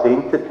of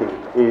identity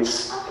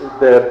is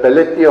the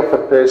ability of a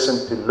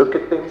person to look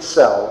at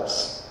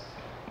themselves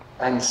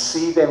and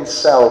see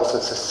themselves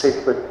as a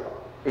separate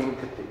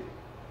entity.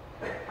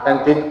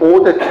 And in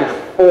order to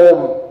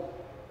form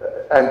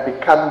and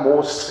become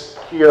more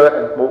secure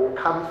and more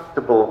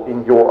comfortable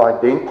in your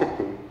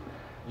identity,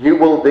 you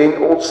will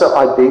then also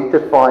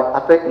identify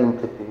other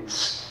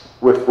entities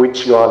with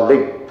which you are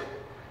linked.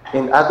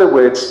 In other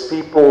words,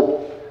 people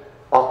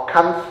are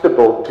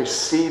comfortable to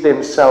see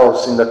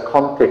themselves in the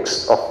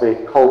context of their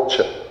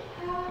culture,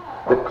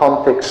 the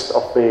context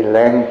of their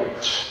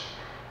language,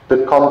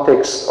 the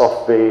context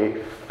of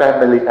their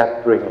family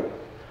upbringing,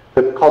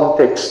 the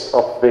context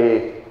of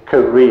their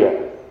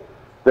career,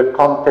 the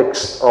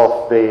context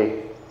of their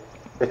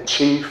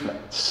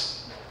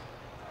achievements.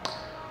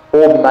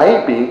 Or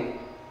maybe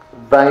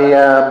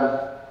they've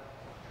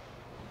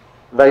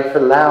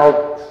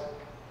allowed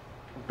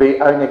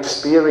their own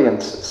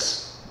experiences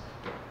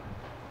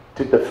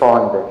to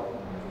define them.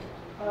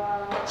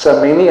 So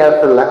many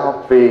have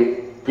allowed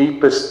their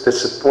deepest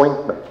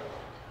disappointment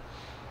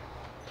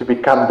to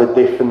become the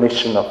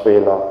definition of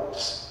their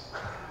lives.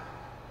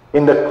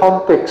 In the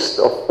context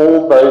of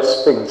all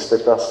those things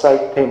that are so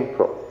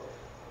temporal,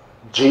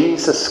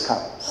 Jesus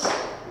comes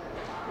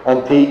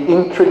and He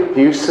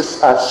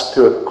introduces us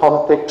to a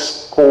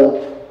context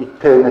called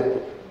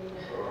eternity,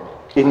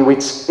 in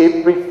which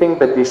everything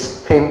that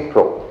is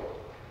temporal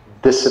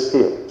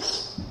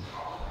disappears.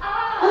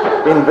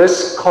 In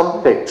this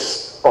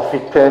context of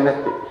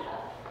eternity,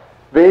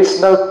 there is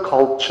no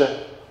culture,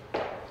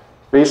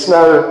 there is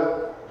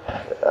no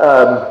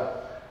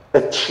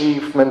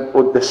achievement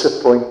or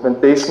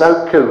disappointment, there is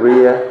no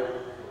career.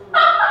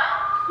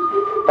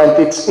 And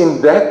it's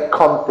in that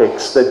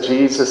context that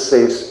Jesus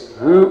says,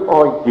 who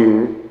are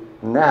you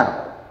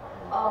now?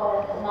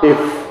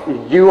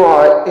 If you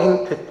are an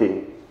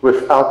entity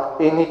without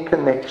any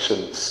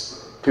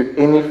connections to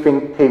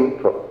anything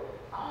temporal,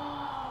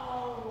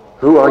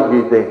 who are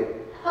you then?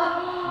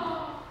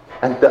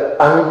 And the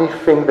only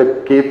thing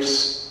that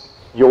gives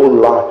your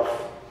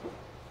life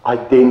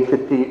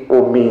identity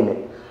or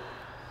meaning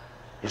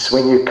is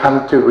when you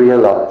come to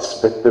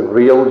realize that the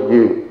real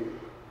you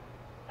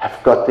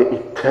have got the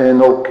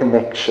eternal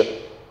connection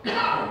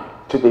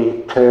to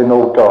the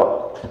eternal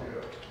God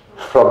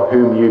from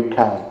whom you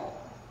came,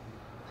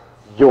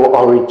 your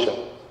origin.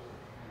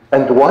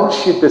 And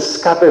once you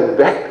discover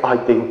that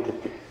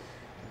identity,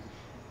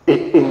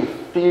 it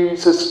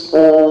infuses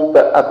all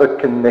the other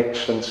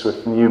connections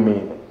with new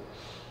meaning.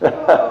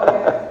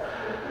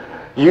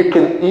 You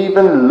can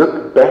even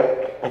look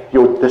back at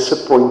your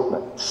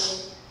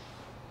disappointments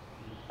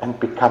and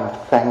become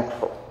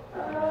thankful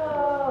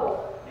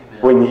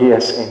when He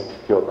has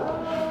entered your life.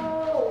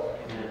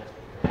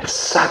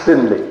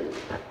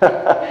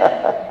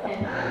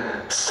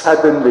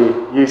 Suddenly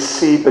you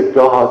see the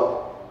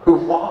God who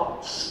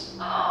was.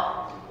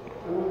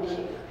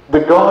 The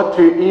God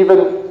who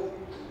even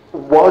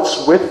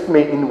was with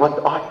me in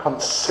what I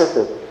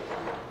considered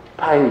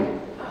pain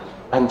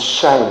and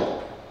shame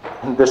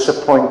and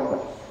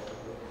disappointment.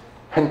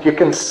 And you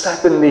can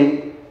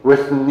suddenly,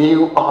 with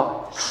new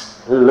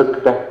eyes,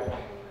 look back.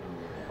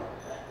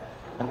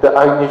 And the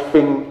only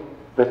thing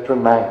that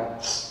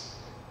remains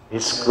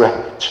is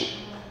gratitude.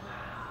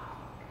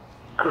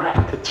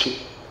 Gratitude.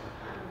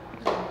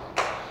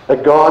 A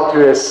God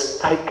who has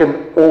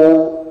taken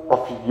all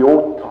of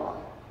your time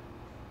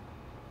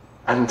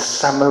and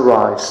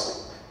summarized it.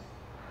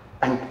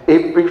 And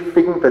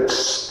everything that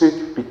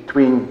stood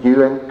between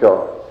you and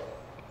God,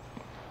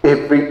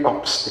 every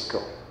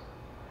obstacle,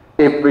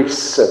 every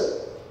sin,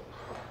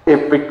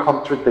 every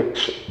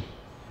contradiction,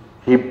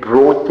 He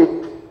brought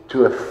it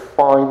to a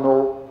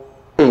final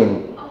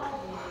end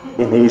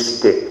in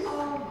His death.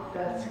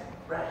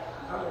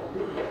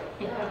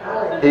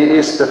 He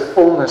is the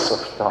fullness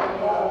of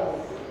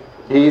time.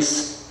 He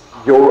is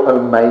your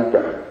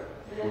Omega,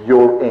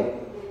 your end.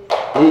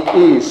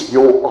 He is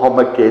your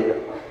Armageddon.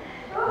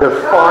 The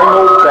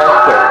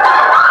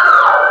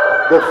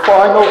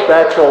final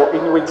battle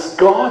in which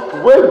God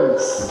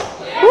wins.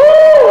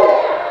 Woo!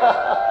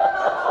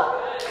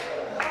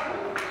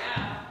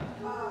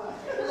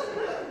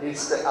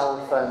 He's the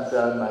Alpha and the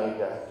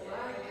Omega.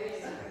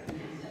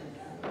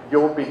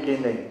 Your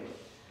beginning.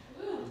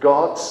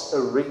 God's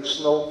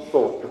original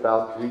thought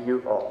about who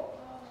you are.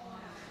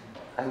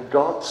 And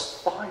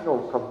God's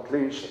final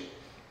conclusion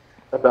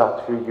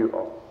about who you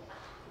are.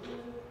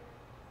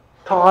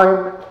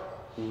 Time,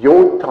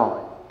 your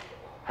time,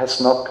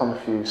 has not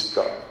confused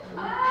God.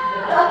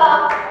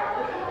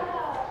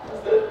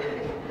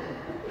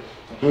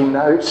 He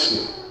knows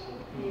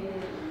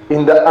you.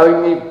 In the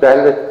only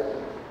valid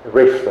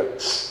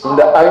reference, in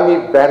the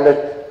only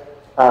valid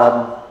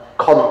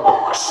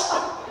context,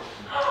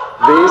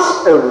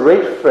 there's a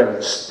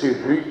reference to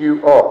who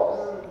you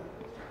are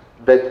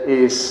that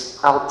is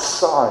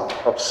outside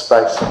of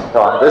space and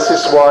time. This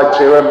is why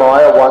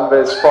Jeremiah 1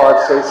 verse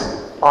 5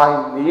 says,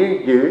 I knew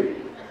you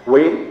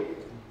when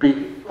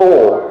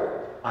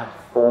before I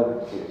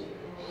formed you.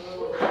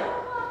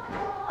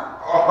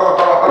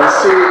 You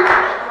see,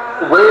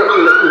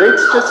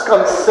 let's just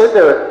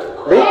consider,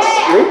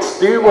 let's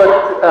do what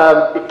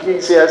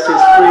Ecclesiastes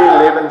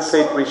 3:11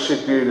 said we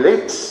should do.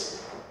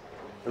 Let's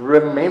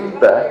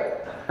remember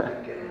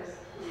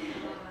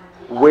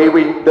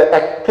the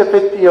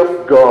activity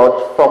of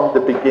God from the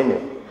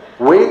beginning.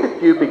 Where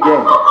did you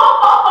begin?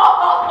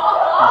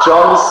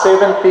 John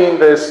 17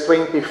 verse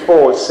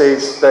 24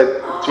 says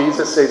that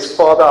Jesus says,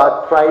 Father,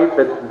 I pray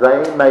that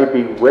they may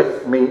be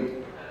with me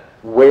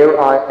where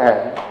I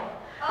am,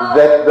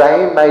 that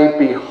they may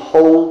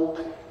behold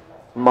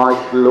my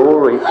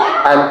glory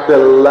and the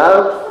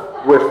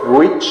love with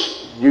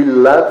which you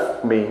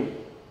loved me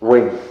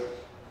when?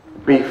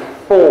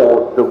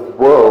 Before the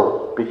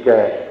world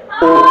began.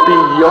 Or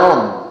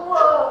beyond.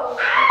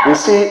 You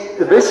see,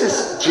 this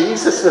is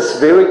Jesus'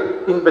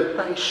 very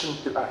invitation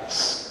to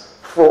us,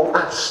 for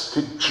us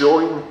to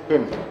join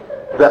Him,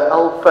 the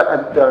Alpha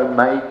and the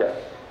Omega,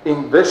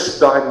 in this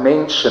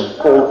dimension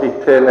called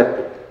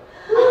eternity.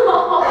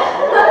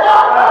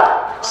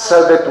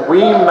 So that we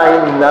may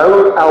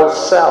know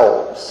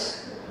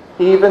ourselves,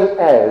 even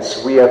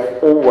as we have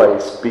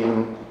always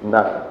been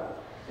known.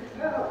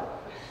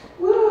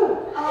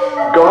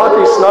 God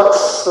is not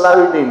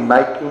slowly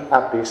making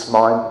up His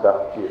mind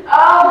about you.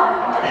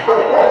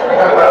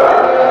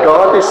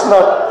 God is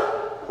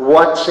not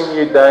watching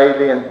you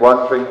daily and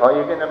wondering, are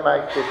you going to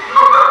make it?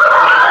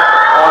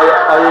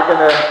 Are you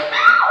going to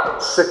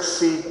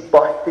succeed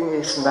biting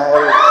His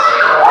nails?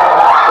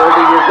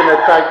 Whether you're going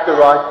to take the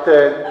right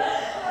turn?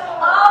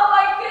 Oh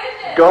my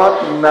goodness!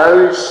 God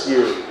knows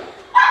you.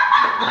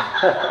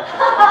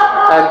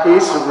 And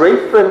His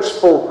reference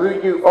for who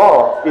you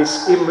are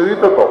is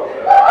immovable.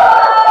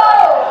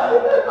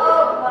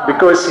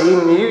 Because He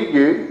knew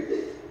you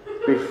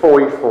before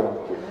He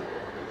formed you.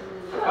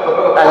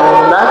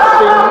 And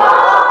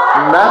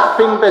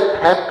nothing that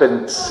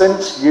happened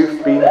since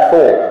you've been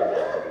formed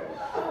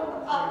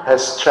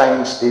has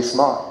changed His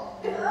mind.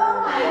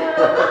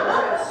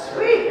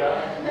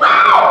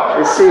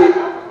 You see,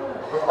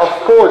 of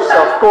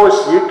course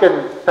you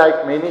can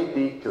take many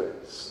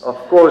detours. Of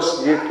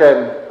course you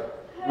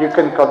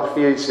can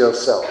confuse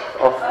yourself.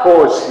 Of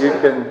course you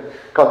can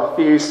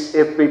confuse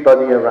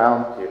everybody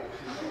around you.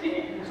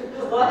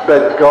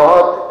 But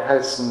God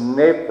has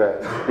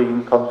never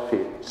been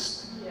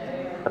confused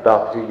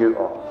about who you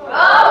are.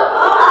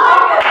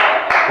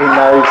 He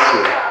knows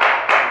you.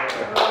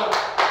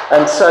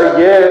 And so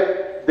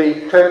here,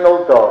 the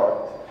eternal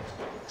God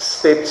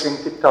steps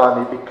into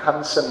time. He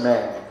becomes a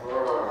man.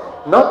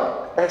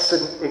 Not as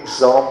an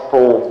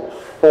example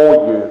for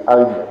you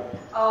only.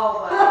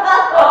 Oh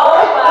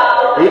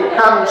wow. He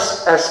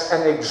comes as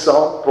an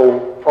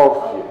example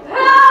of you.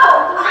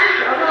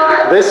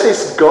 This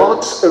is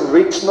God's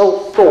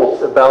original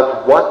thought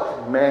about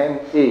what man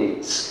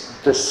is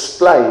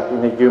displayed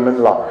in a human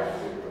life.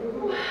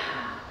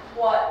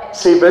 What?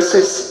 See, this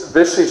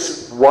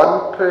is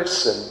one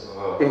person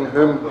in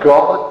whom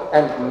God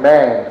and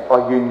man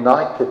are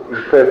united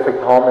in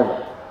perfect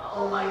harmony.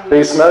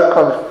 There's no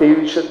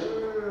confusion.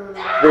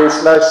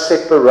 There's no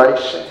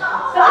separation.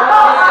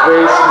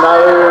 There's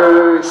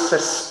no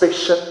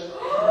suspicion.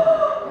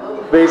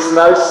 There's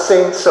no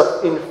sense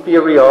of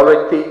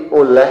inferiority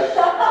or lack.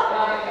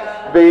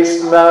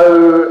 There's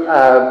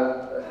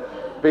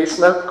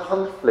no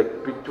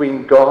conflict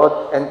between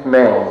God and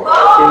man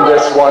in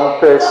this one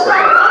person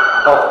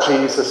of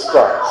Jesus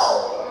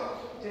Christ.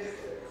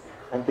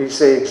 And He's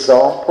the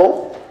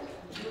example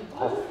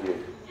of you.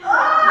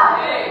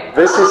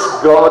 This is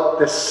God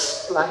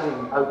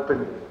displaying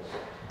openly.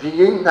 Do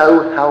you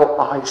know how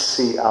I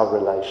see our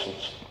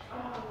relationship?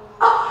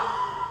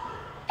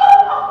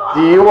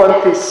 Do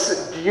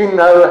you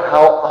know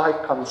how I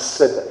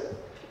consider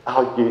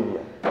our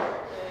union?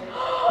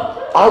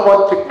 I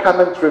want to come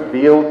and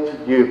reveal to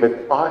you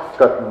that I've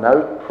got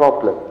no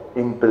problem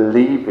in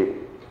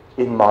believing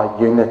in my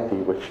unity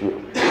with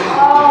you.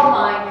 Oh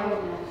my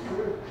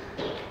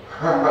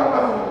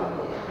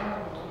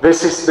goodness.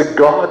 This is the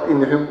God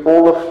in whom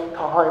all of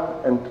time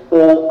and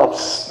all of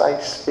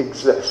space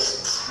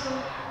exists,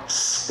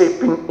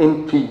 stepping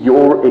into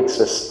your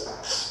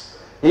existence.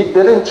 He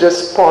didn't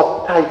just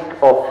partake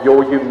of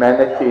your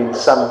humanity in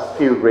some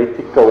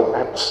theoretical,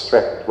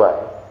 abstract way.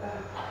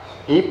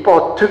 He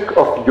partook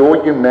of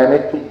your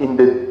humanity in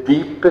the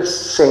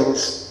deepest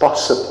sense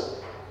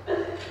possible.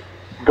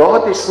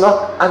 God is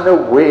not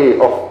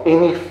unaware of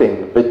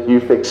anything that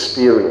you've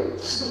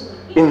experienced.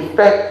 In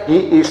fact,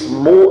 He is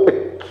more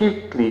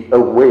acutely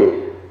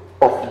aware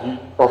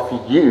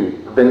of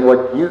you than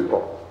what you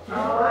are.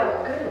 Oh my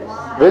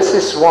goodness.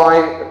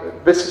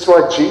 This is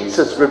why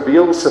Jesus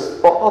reveals a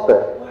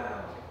Father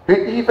who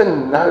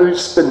even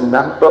knows the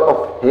number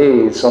of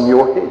hairs on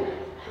your head.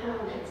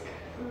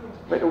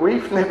 But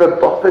we've never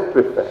bothered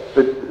with that.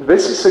 But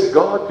this is a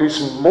God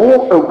who's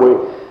more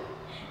aware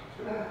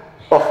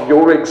of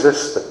your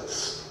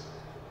existence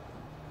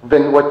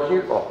than what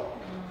you are.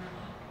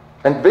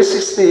 And this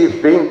is the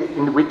event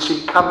in which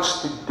He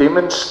comes to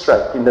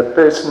demonstrate in the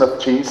person of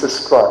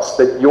Jesus Christ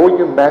that your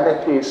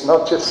humanity is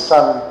not just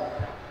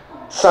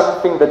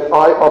something that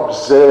I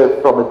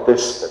observe from a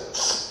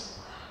distance.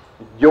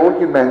 Your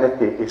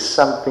humanity is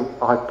something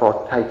I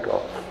partake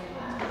of.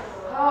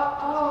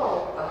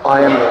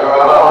 I am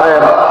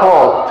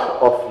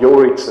part of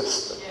your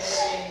existence.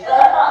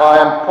 I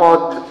am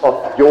part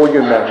of your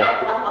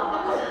humanity.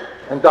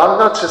 And I'm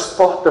not just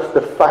part of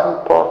the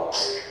fun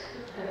parts.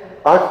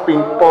 I've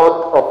been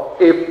part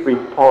of every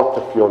part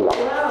of your life.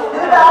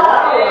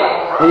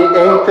 He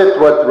entered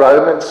what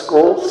Romans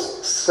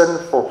calls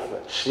sinful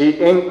flesh. He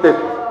entered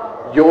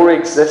your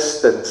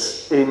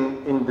existence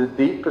in the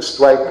deepest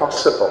way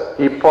possible.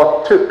 He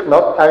partook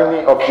not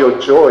only of your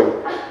joy,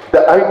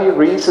 the only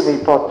reason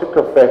He partook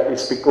of that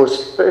is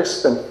because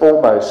first and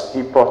foremost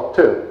He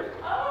partook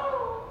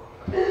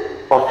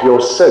of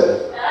your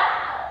sin.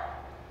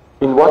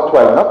 In what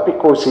way? Not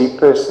because He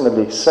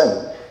personally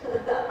sinned,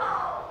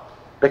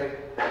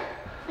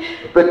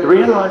 but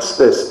realize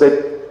this,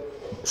 that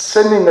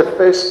sin in the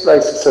first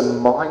place is a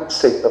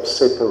mindset of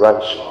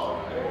separation.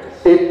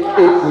 It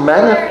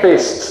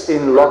manifests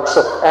in lots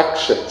of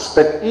actions,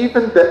 but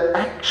even the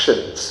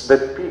actions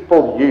that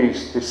people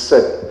use to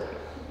sin,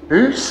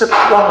 who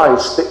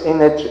supplies the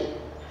energy?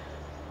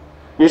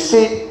 You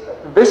see,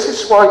 this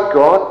is why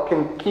God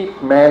can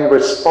keep man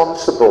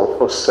responsible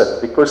for sin,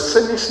 because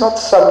sin is not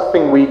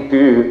something we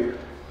do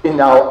in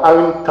our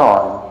own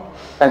time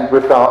and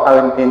with our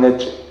own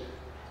energy.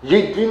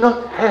 You do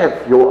not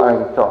have your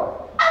own time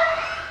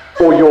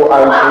or your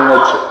own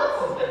energy.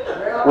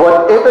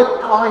 Whatever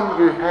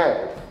time you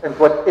have and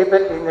whatever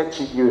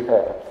energy you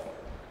have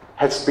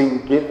has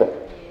been given.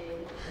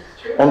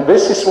 And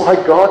this is why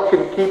God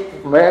can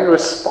keep man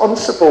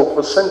responsible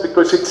for sin,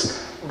 because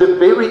it's the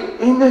very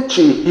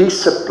energy He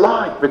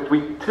supplied that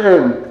we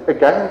turned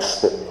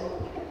against Him.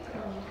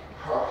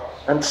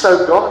 And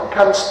so God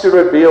comes to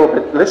reveal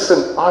that,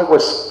 listen, I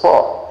was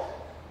part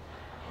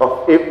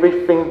of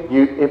everything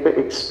you ever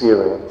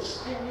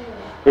experienced,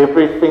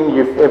 everything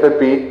you've ever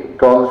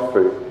gone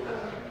through,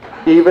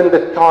 even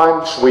the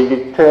times where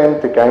you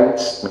turned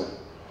against me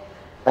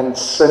and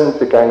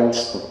sinned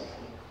against me.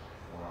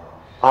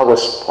 I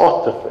was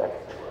part of that.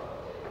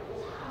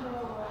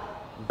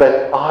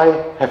 But I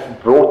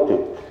have brought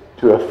it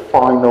to a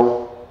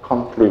final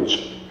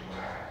conclusion.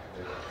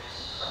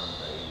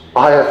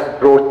 I have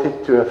brought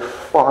it to a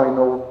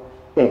final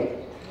end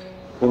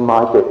in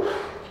my death.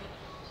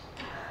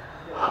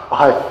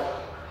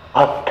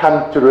 I've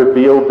come to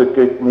reveal the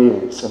good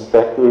news, and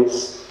that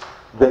is,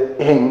 the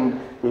end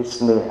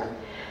is near.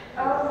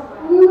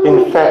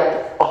 In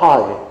fact,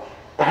 I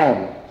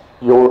am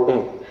your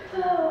end.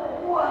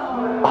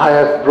 I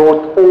have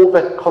brought all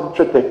that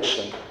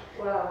contradiction,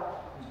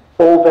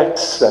 all that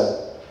sin,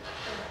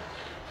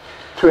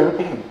 to an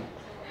end.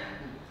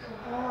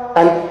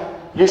 And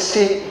you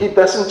see, He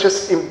doesn't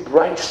just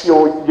embrace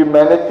your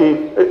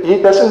humanity.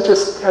 He doesn't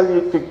just tell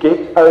you to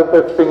get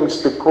over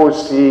things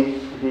because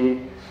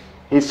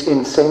He's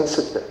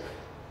insensitive.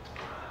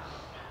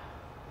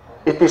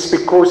 It is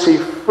because He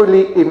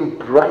fully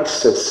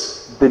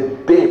embraces the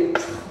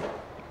depth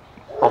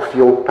of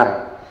your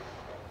pain.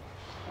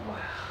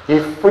 He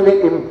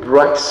fully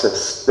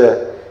embraces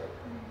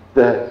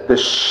the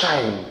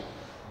shame,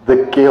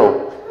 the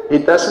guilt. He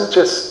doesn't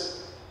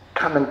just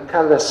come and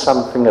tell us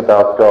something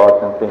about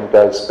God and then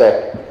goes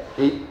back.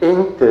 He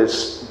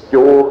enters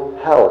your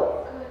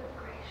hell.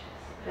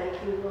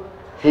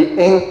 He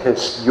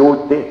enters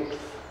your depth.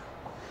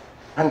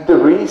 And the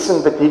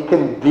reason that He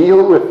can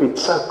deal with it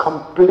so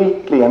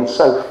completely and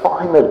so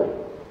finally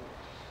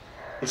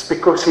is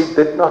because He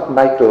did not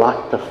make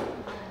light of it.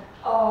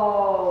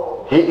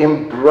 He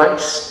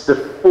embraced the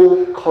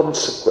full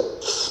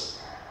consequence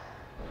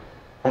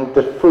and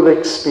the full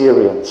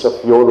experience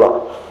of your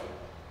life.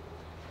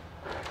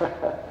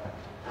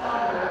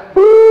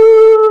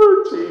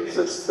 Woo,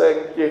 Jesus,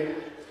 thank you.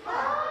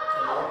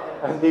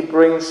 And He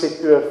brings it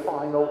to a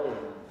final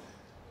end.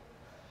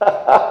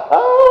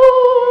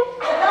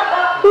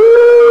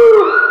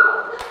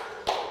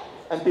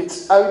 And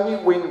it's only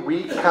when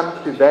we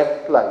come to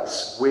that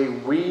place where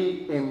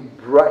we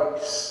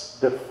embrace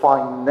the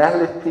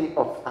finality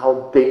of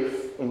our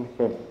death in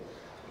Him.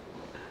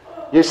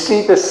 You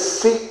see, the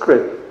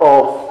secret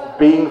of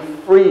being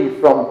free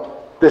from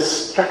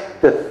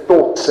distracted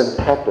thoughts and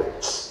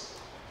habits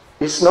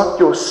is not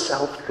your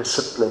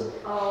self-discipline,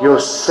 your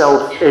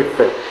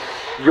self-effort,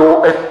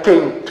 your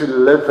attempt to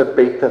live a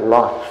better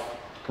life.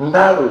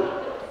 No.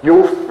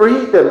 Your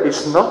freedom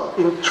is not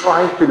in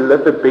trying to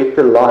live a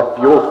better life.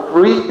 Your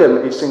freedom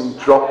is in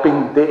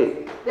dropping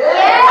dead.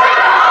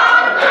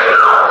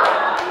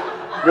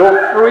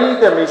 Your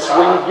freedom is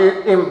when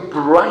you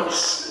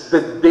embrace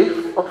the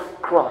death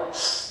of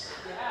Christ.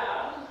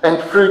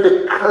 And through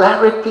the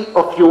clarity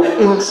of your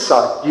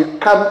insight, you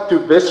come to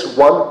this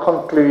one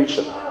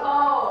conclusion.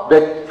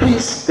 That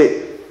his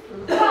death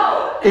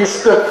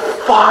is the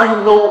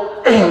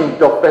final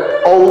end of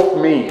that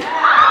old me.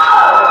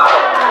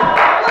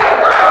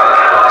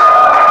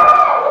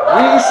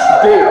 His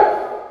death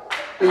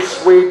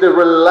is where the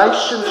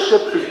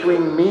relationship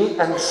between me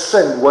and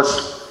sin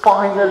was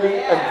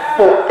finally and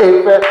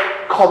forever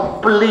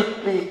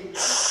completely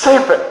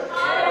severed.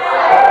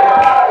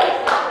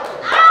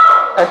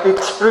 And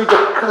it's through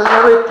the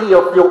clarity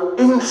of your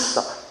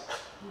insight,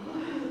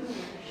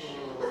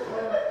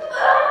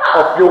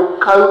 of your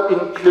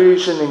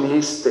co-inclusion in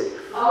his death,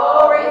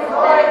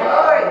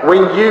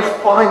 when you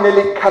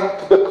finally come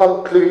to the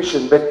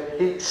conclusion that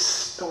his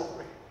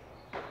story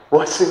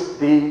was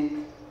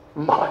indeed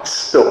my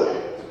story.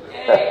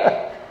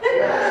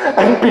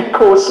 And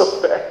because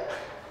of that,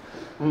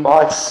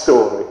 my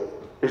story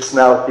is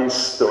now his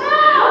story.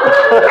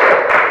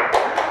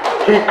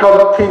 He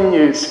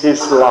continues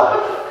his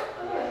life.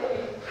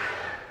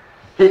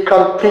 He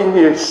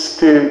continues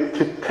to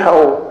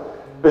tell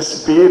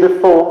this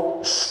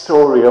beautiful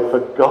story of a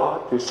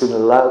God who's in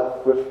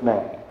love with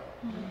man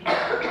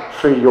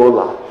through your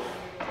life.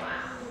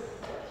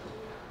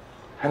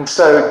 And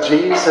so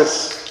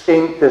Jesus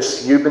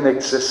enters human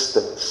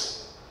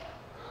existence,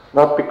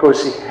 not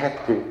because he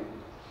had to,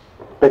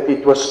 but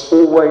it was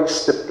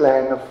always the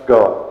plan of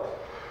God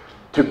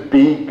to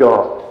be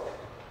God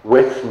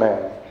with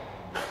man,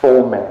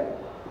 for man,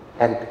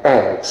 and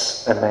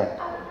as a man.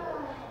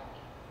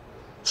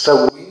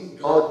 So when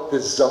God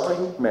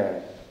designed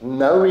man,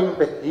 knowing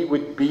that he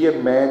would be a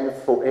man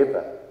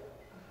forever,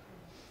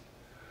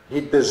 he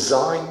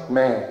designed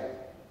man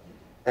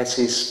as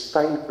his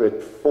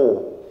favorite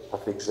form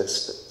of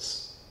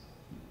existence.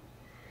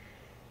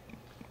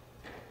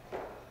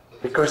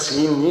 Because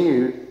he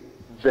knew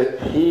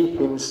that he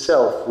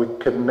himself would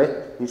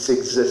commit his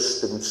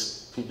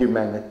existence to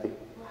humanity.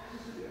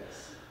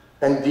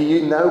 And do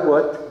you know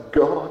what?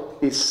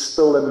 God is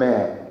still a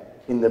man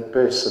in the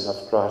person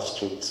of Christ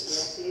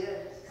Jesus.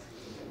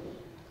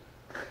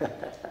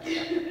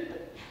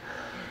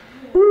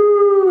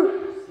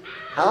 Woo!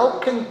 How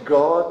can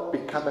God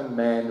become a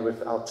man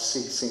without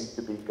ceasing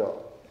to be God?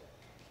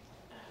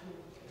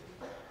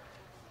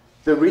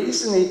 The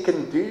reason he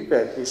can do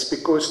that is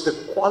because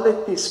the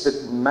qualities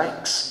that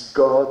makes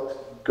God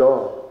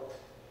God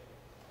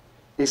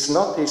is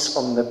not his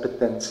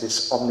omnipotence,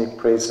 his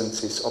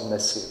omnipresence, his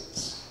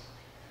omniscience.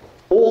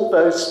 All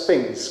those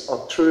things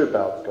are true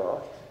about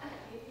God.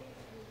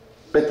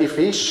 But if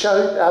he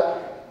showed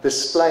up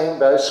displaying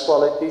those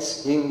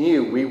qualities, he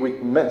knew we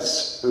would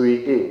miss who he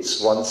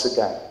is once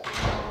again.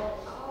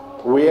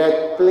 We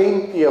had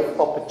plenty of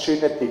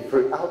opportunity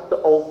throughout the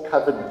Old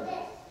Covenant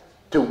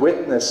to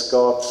witness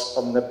God's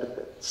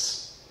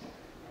omnipotence.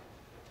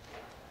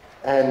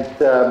 And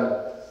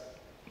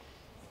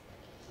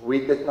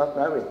we did not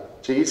know him.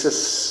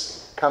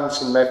 Jesus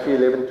comes in Matthew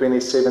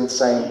 11:27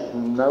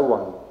 saying, no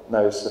one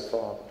knows the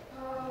Father.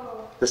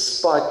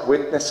 Despite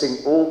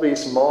witnessing all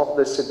these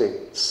marvelous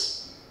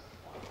events.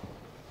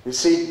 You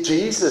see,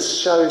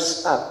 Jesus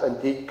shows up and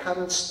he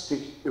comes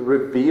to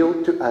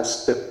reveal to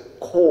us the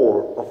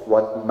core of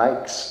what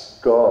makes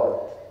God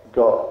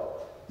God.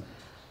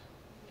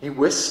 He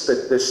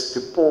whispered this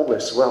to Paul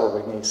as well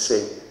when he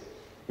said,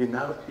 you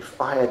know, if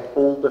I had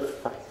all the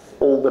faith,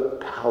 all the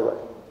power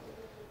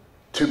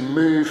to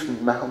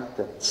move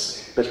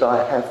mountains, but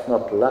I have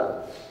not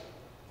love,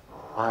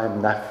 I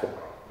am nothing.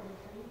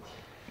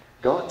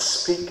 God's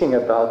speaking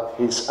about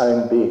his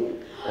own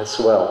being as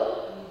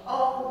well.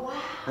 Oh,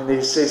 wow. And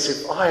he says,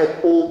 if I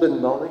had all the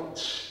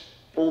knowledge,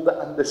 all the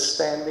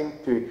understanding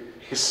to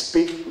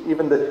speak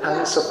even the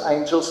tongues of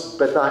angels,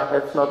 but I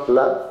have not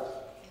love,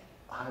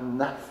 I'm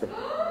nothing.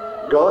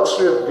 God's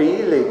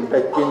revealing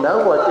that, you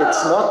know what,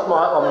 it's not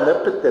my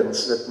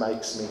omnipotence that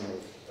makes me me.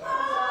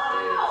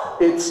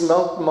 It's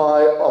not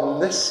my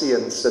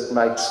omniscience that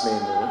makes me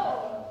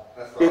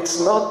me. It's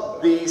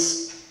not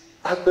these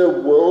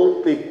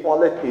otherworldly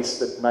qualities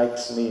that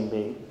makes me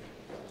me.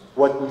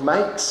 What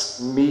makes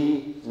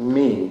me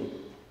me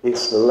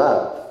is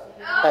love.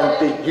 And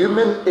the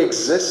human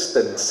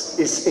existence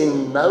is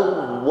in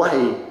no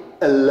way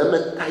a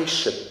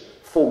limitation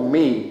for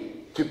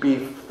me to be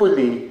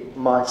fully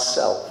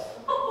myself.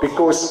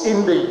 Because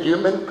in the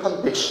human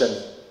condition,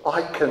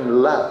 I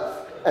can love.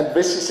 And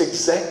this is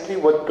exactly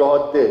what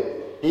God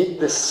did. He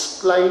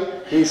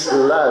displayed his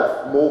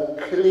love more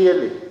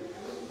clearly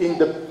in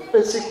the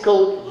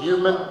physical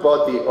human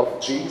body of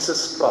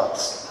Jesus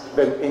Christ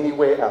than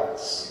anywhere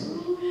else.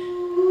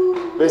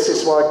 This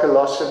is why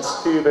Colossians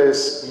 2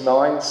 verse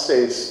 9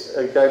 says,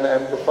 again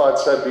amplified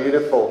so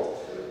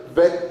beautiful,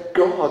 that that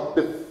God,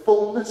 the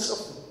fullness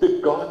of the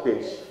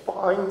Godhead,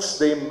 finds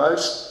their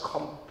most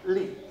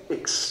complete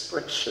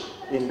expression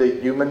in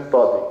the human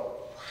body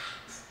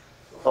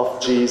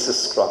of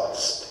Jesus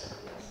Christ.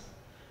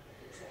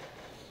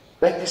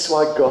 That is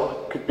why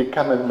God could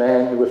become a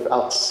man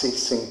without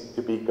ceasing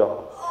to be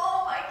God.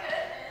 Oh my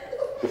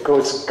goodness.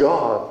 Because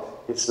God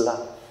is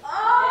love.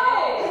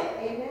 Oh.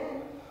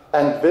 Amen.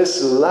 And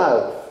this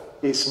love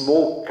is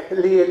more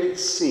clearly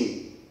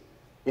seen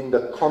in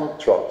the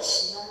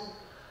contrast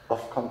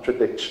of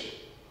contradiction.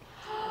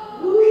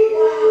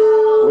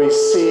 Wow.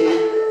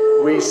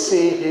 We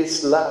see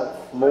his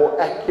love more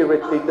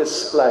accurately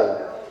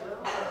displayed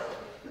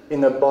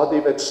in a body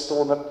that's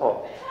torn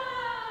apart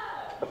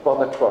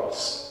upon a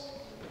cross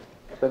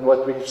than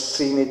what we've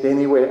seen it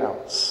anywhere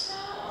else.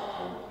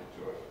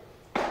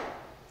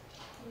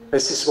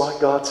 This is why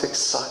God's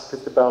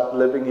excited about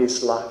living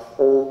his life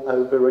all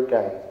over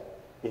again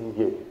in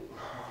you.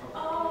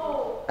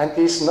 Oh. And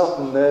he's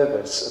not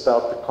nervous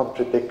about the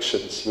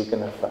contradictions you're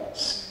going to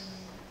face.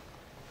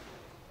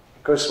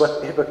 Because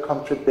whatever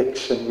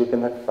contradiction you're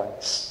going to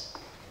face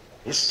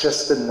is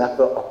just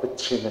another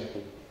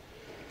opportunity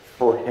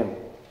for him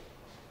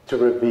to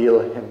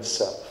reveal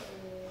himself,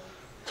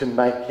 to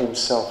make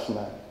himself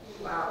known,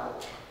 Wow.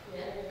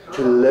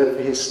 to live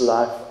his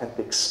life and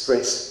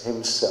express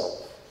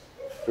himself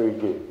through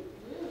you.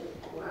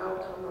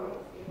 Wow, come on.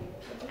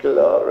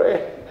 Glory.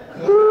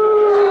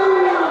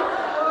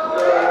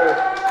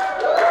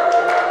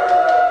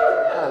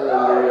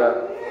 Hallelujah.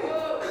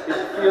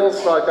 It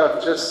feels like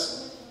I've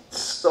just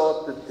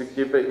started to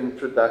give an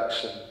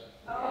introduction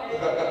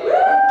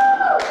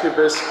to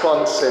this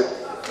concept.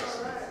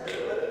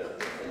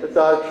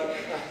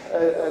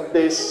 And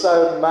there's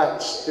so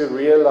much to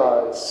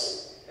realize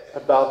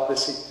about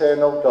this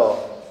eternal God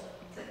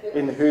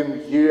in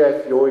whom you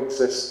have your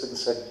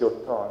existence at your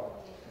time,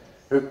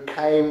 who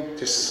came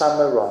to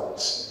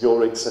summarize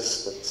your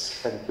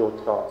existence and your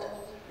time,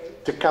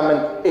 to come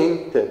and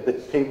enter the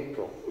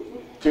temple,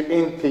 to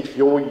enter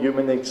your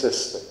human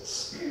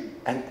existence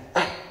and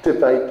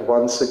activate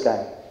once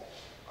again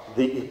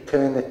the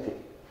eternity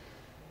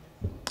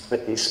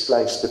that is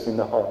placed within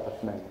the heart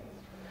of man.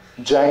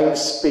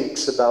 James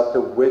speaks about a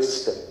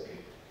wisdom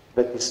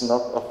that is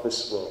not of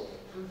this world,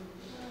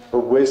 a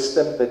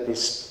wisdom that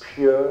is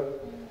pure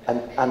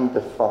and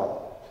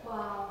undefiled,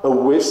 a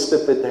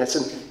wisdom that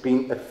hasn't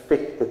been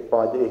affected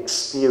by the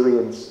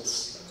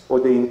experiences or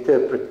the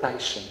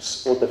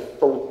interpretations or the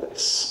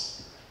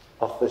filters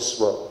of this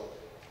world.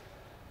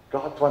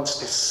 God wants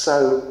to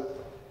sow.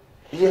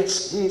 He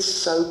is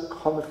so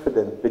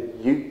confident that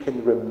you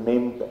can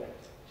remember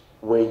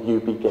where you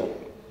began.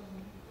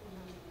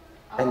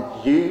 And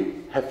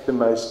you have the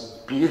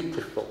most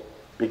beautiful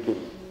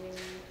beginning.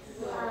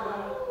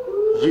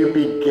 You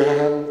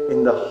began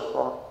in the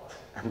heart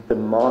and the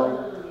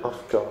mind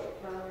of God.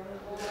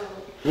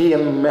 He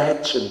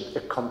imagined a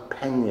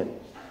companion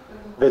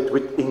that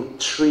would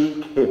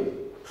intrigue him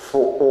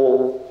for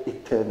all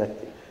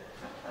eternity.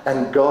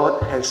 And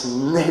God has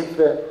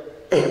never,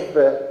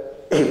 ever,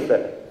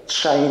 ever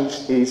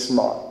changed his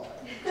mind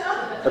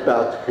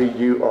about who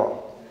you are.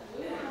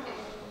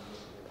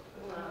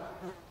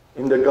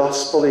 In the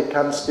gospel, he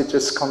comes to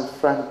just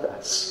confront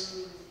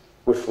us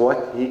with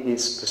what he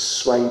is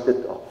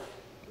persuaded of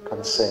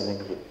concerning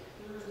you.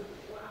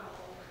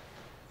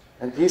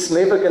 And he's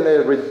never going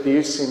to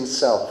reduce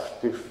himself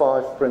to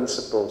 5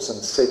 principles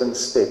and 7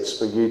 steps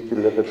for you to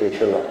live a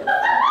better life.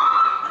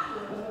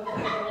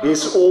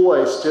 He's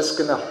always just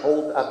going to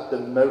hold up the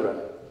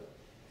mirror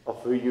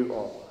of who you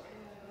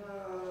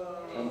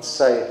are and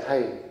say,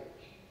 hey,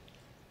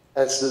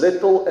 as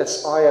little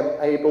as I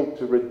am able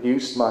to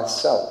reduce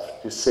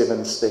myself to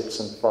 7 steps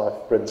and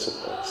 5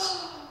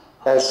 principles,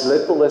 as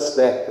little as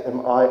that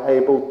am I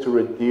able to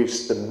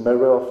reduce the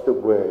mirror of the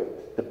Word,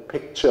 the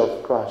picture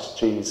of Christ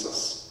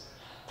Jesus,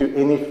 to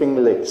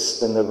anything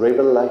less than a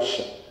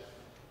revelation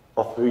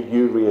of who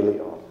you really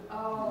are.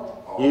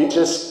 You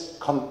just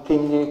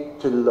continue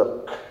to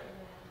look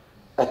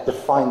at the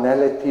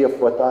finality of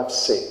what I've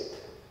said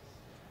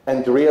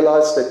and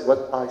realize that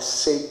what I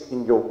said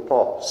in your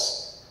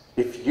past,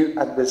 if you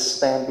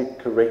understand it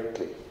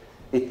correctly,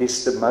 it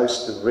is the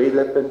most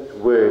relevant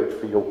word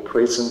for your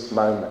present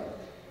moment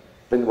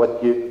than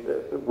what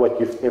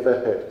you've ever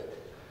heard.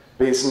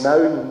 There's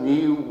no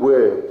new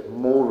word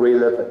more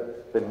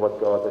relevant than what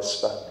God has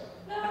spoken.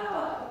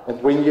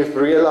 And when you've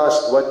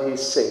realized what he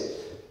said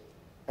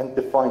and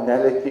the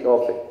finality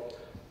of it,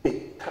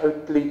 it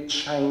totally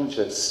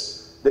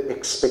changes the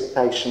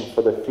expectation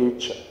for the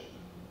future.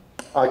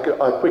 I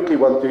quickly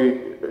want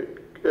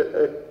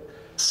to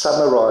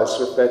summarize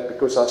with that,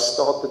 because I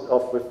started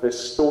off with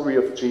this story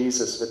of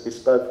Jesus that is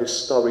both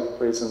historic,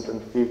 present and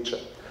future.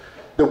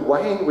 The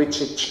way in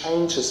which it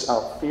changes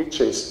our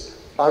future is,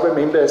 I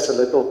remember as a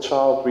little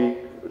child we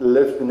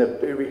lived in a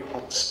very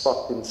hot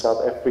spot in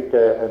South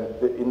Africa,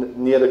 and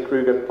near the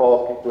Kruger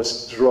Park it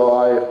was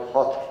dry,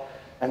 hot,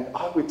 and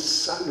I would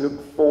so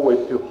look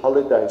forward to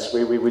holidays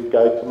where we would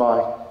go to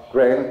my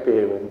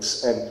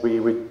grandparents and we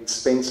would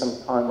spend some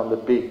time on the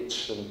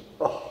beach, and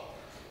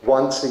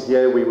once a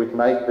year we would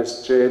make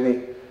this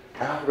journey.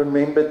 And I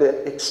remember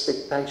the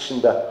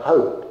expectation, the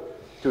hope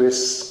to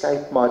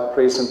escape my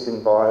present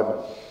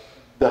environment,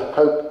 the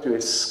hope to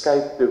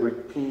escape the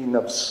routine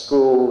of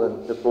school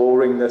and the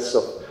boringness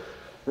of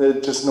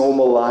just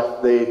normal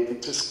life there, to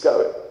just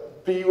go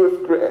be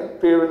with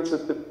grandparents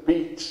at the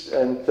beach.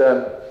 And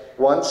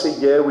once a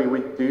year we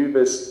would do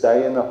this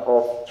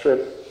day-and-a-half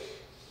trip.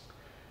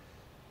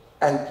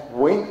 And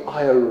when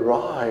I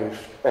arrived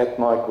at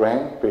my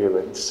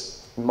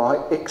grandparents, my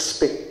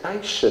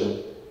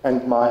expectation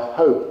and my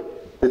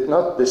hope did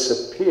not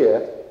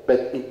disappear, but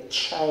it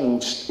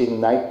changed in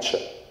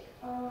nature.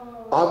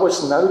 I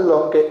was no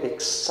longer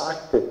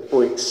excited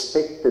or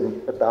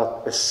expectant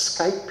about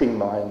escaping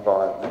my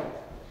environment.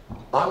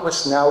 I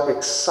was now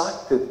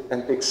excited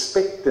and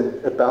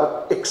expectant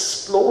about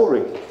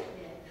exploring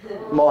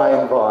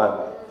my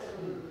environment.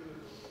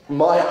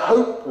 My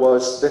hope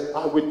was that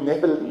I would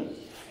never leave.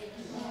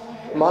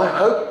 My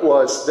hope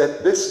was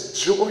that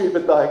this joy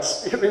that I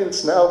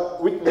experience now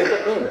would never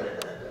end.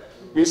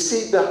 You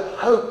see, the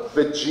hope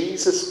that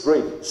Jesus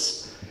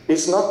brings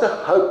is not a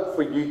hope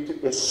for you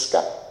to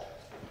escape.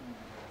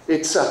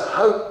 It's a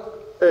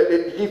hope,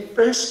 he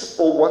first of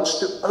all wants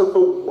to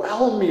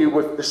overwhelm you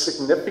with the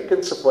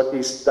significance of what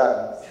he's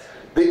done,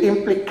 the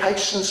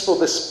implications for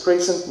this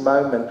present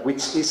moment,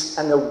 which is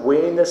an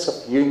awareness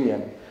of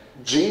union.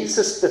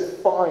 Jesus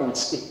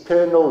defines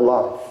eternal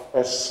life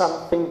as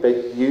something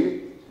that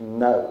you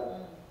know.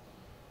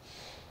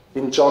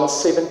 In John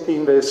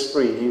 17 verse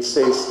 3, he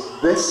says,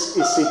 this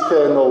is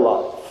eternal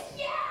life,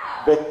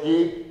 that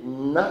you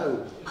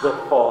know the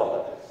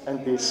Father and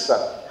his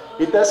Son.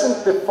 He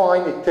doesn't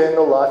define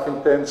eternal life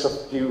in terms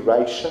of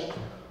duration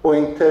or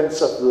in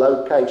terms of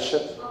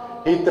location.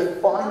 He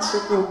defines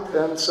it in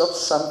terms of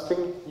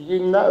something you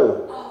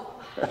know.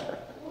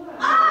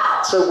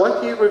 So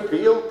what he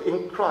revealed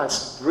in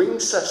Christ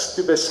brings us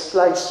to this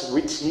place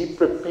which he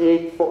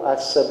prepared for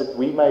us so that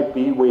we may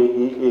be where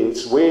he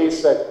is. Where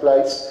is that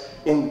place?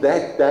 In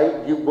that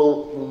day you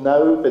will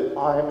know that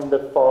I am in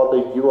the Father,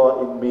 you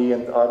are in me,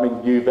 and I'm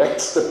in you.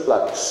 That's the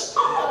place.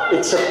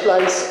 It's a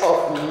place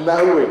of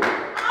knowing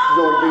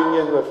your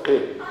union with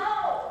him.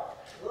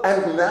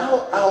 And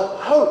now our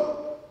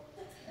hope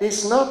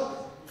is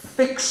not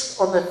fixed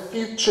on a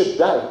future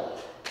date.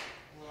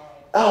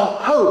 Our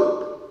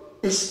hope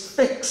is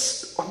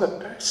fixed on a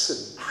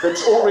person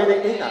that's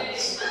already in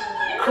us.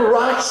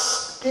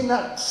 Christ in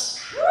us.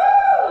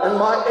 And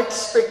my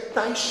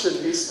expectation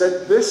is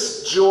that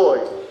this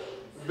joy,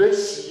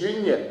 this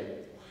union,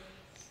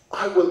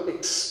 I will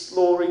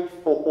explore it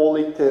for all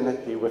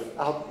eternity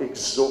without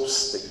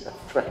exhausting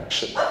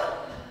attraction.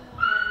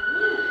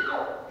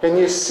 Can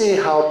you see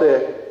how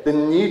the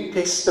New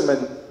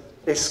Testament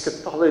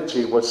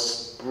eschatology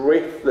was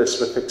breathless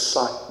with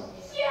excitement?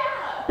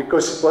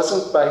 Because it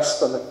wasn't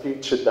based on a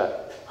future date.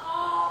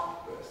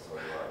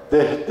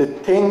 The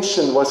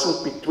tension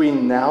wasn't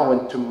between now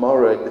and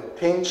tomorrow. The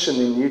tension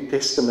in New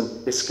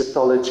Testament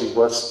eschatology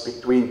was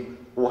between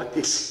what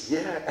is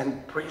here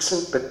and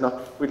present but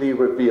not fully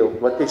revealed.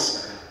 What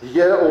is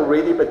here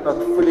already but not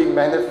fully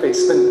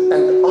manifest. And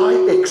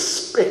I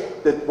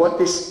expect that what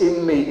is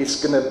in me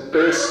is going to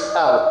burst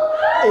out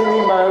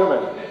any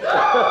moment.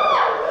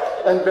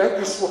 And that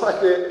is why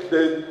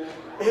the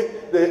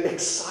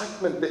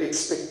excitement, the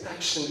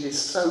expectation is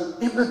so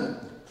imminent.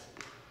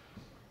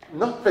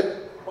 Not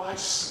that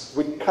Christ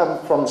would come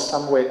from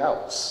somewhere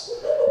else,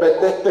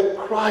 but that the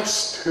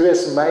Christ who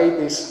has made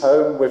his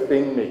home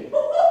within me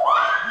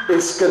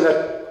is going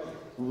to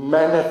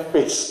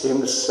manifest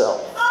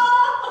himself.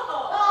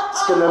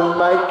 It's going to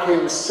make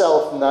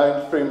himself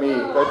known through me.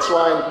 That's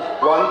why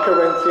in 1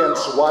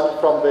 Corinthians 1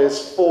 from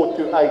verse 4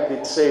 to 8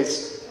 it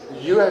says,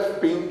 you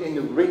have been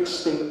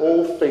enriched in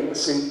all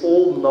things, in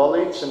all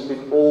knowledge and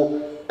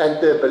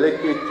the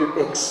ability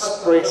to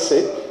express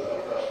it.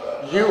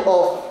 You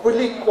are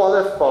fully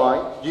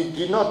qualified. You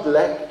do not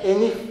lack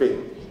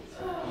anything.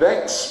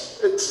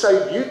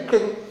 So you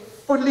can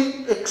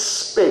fully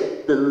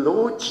expect the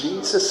Lord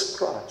Jesus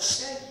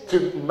Christ to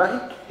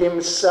make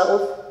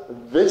himself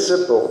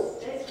visible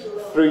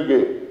through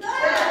you.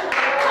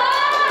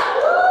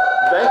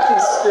 That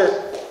is the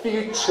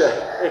future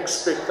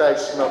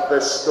expectation of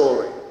this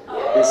story.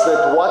 Is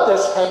that what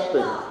has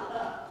happened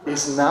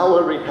is now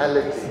a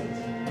reality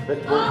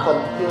that will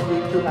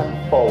continue to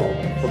unfold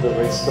for the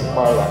rest of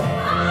my life.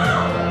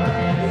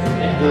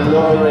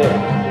 Glory.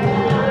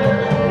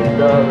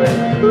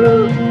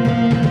 Glory.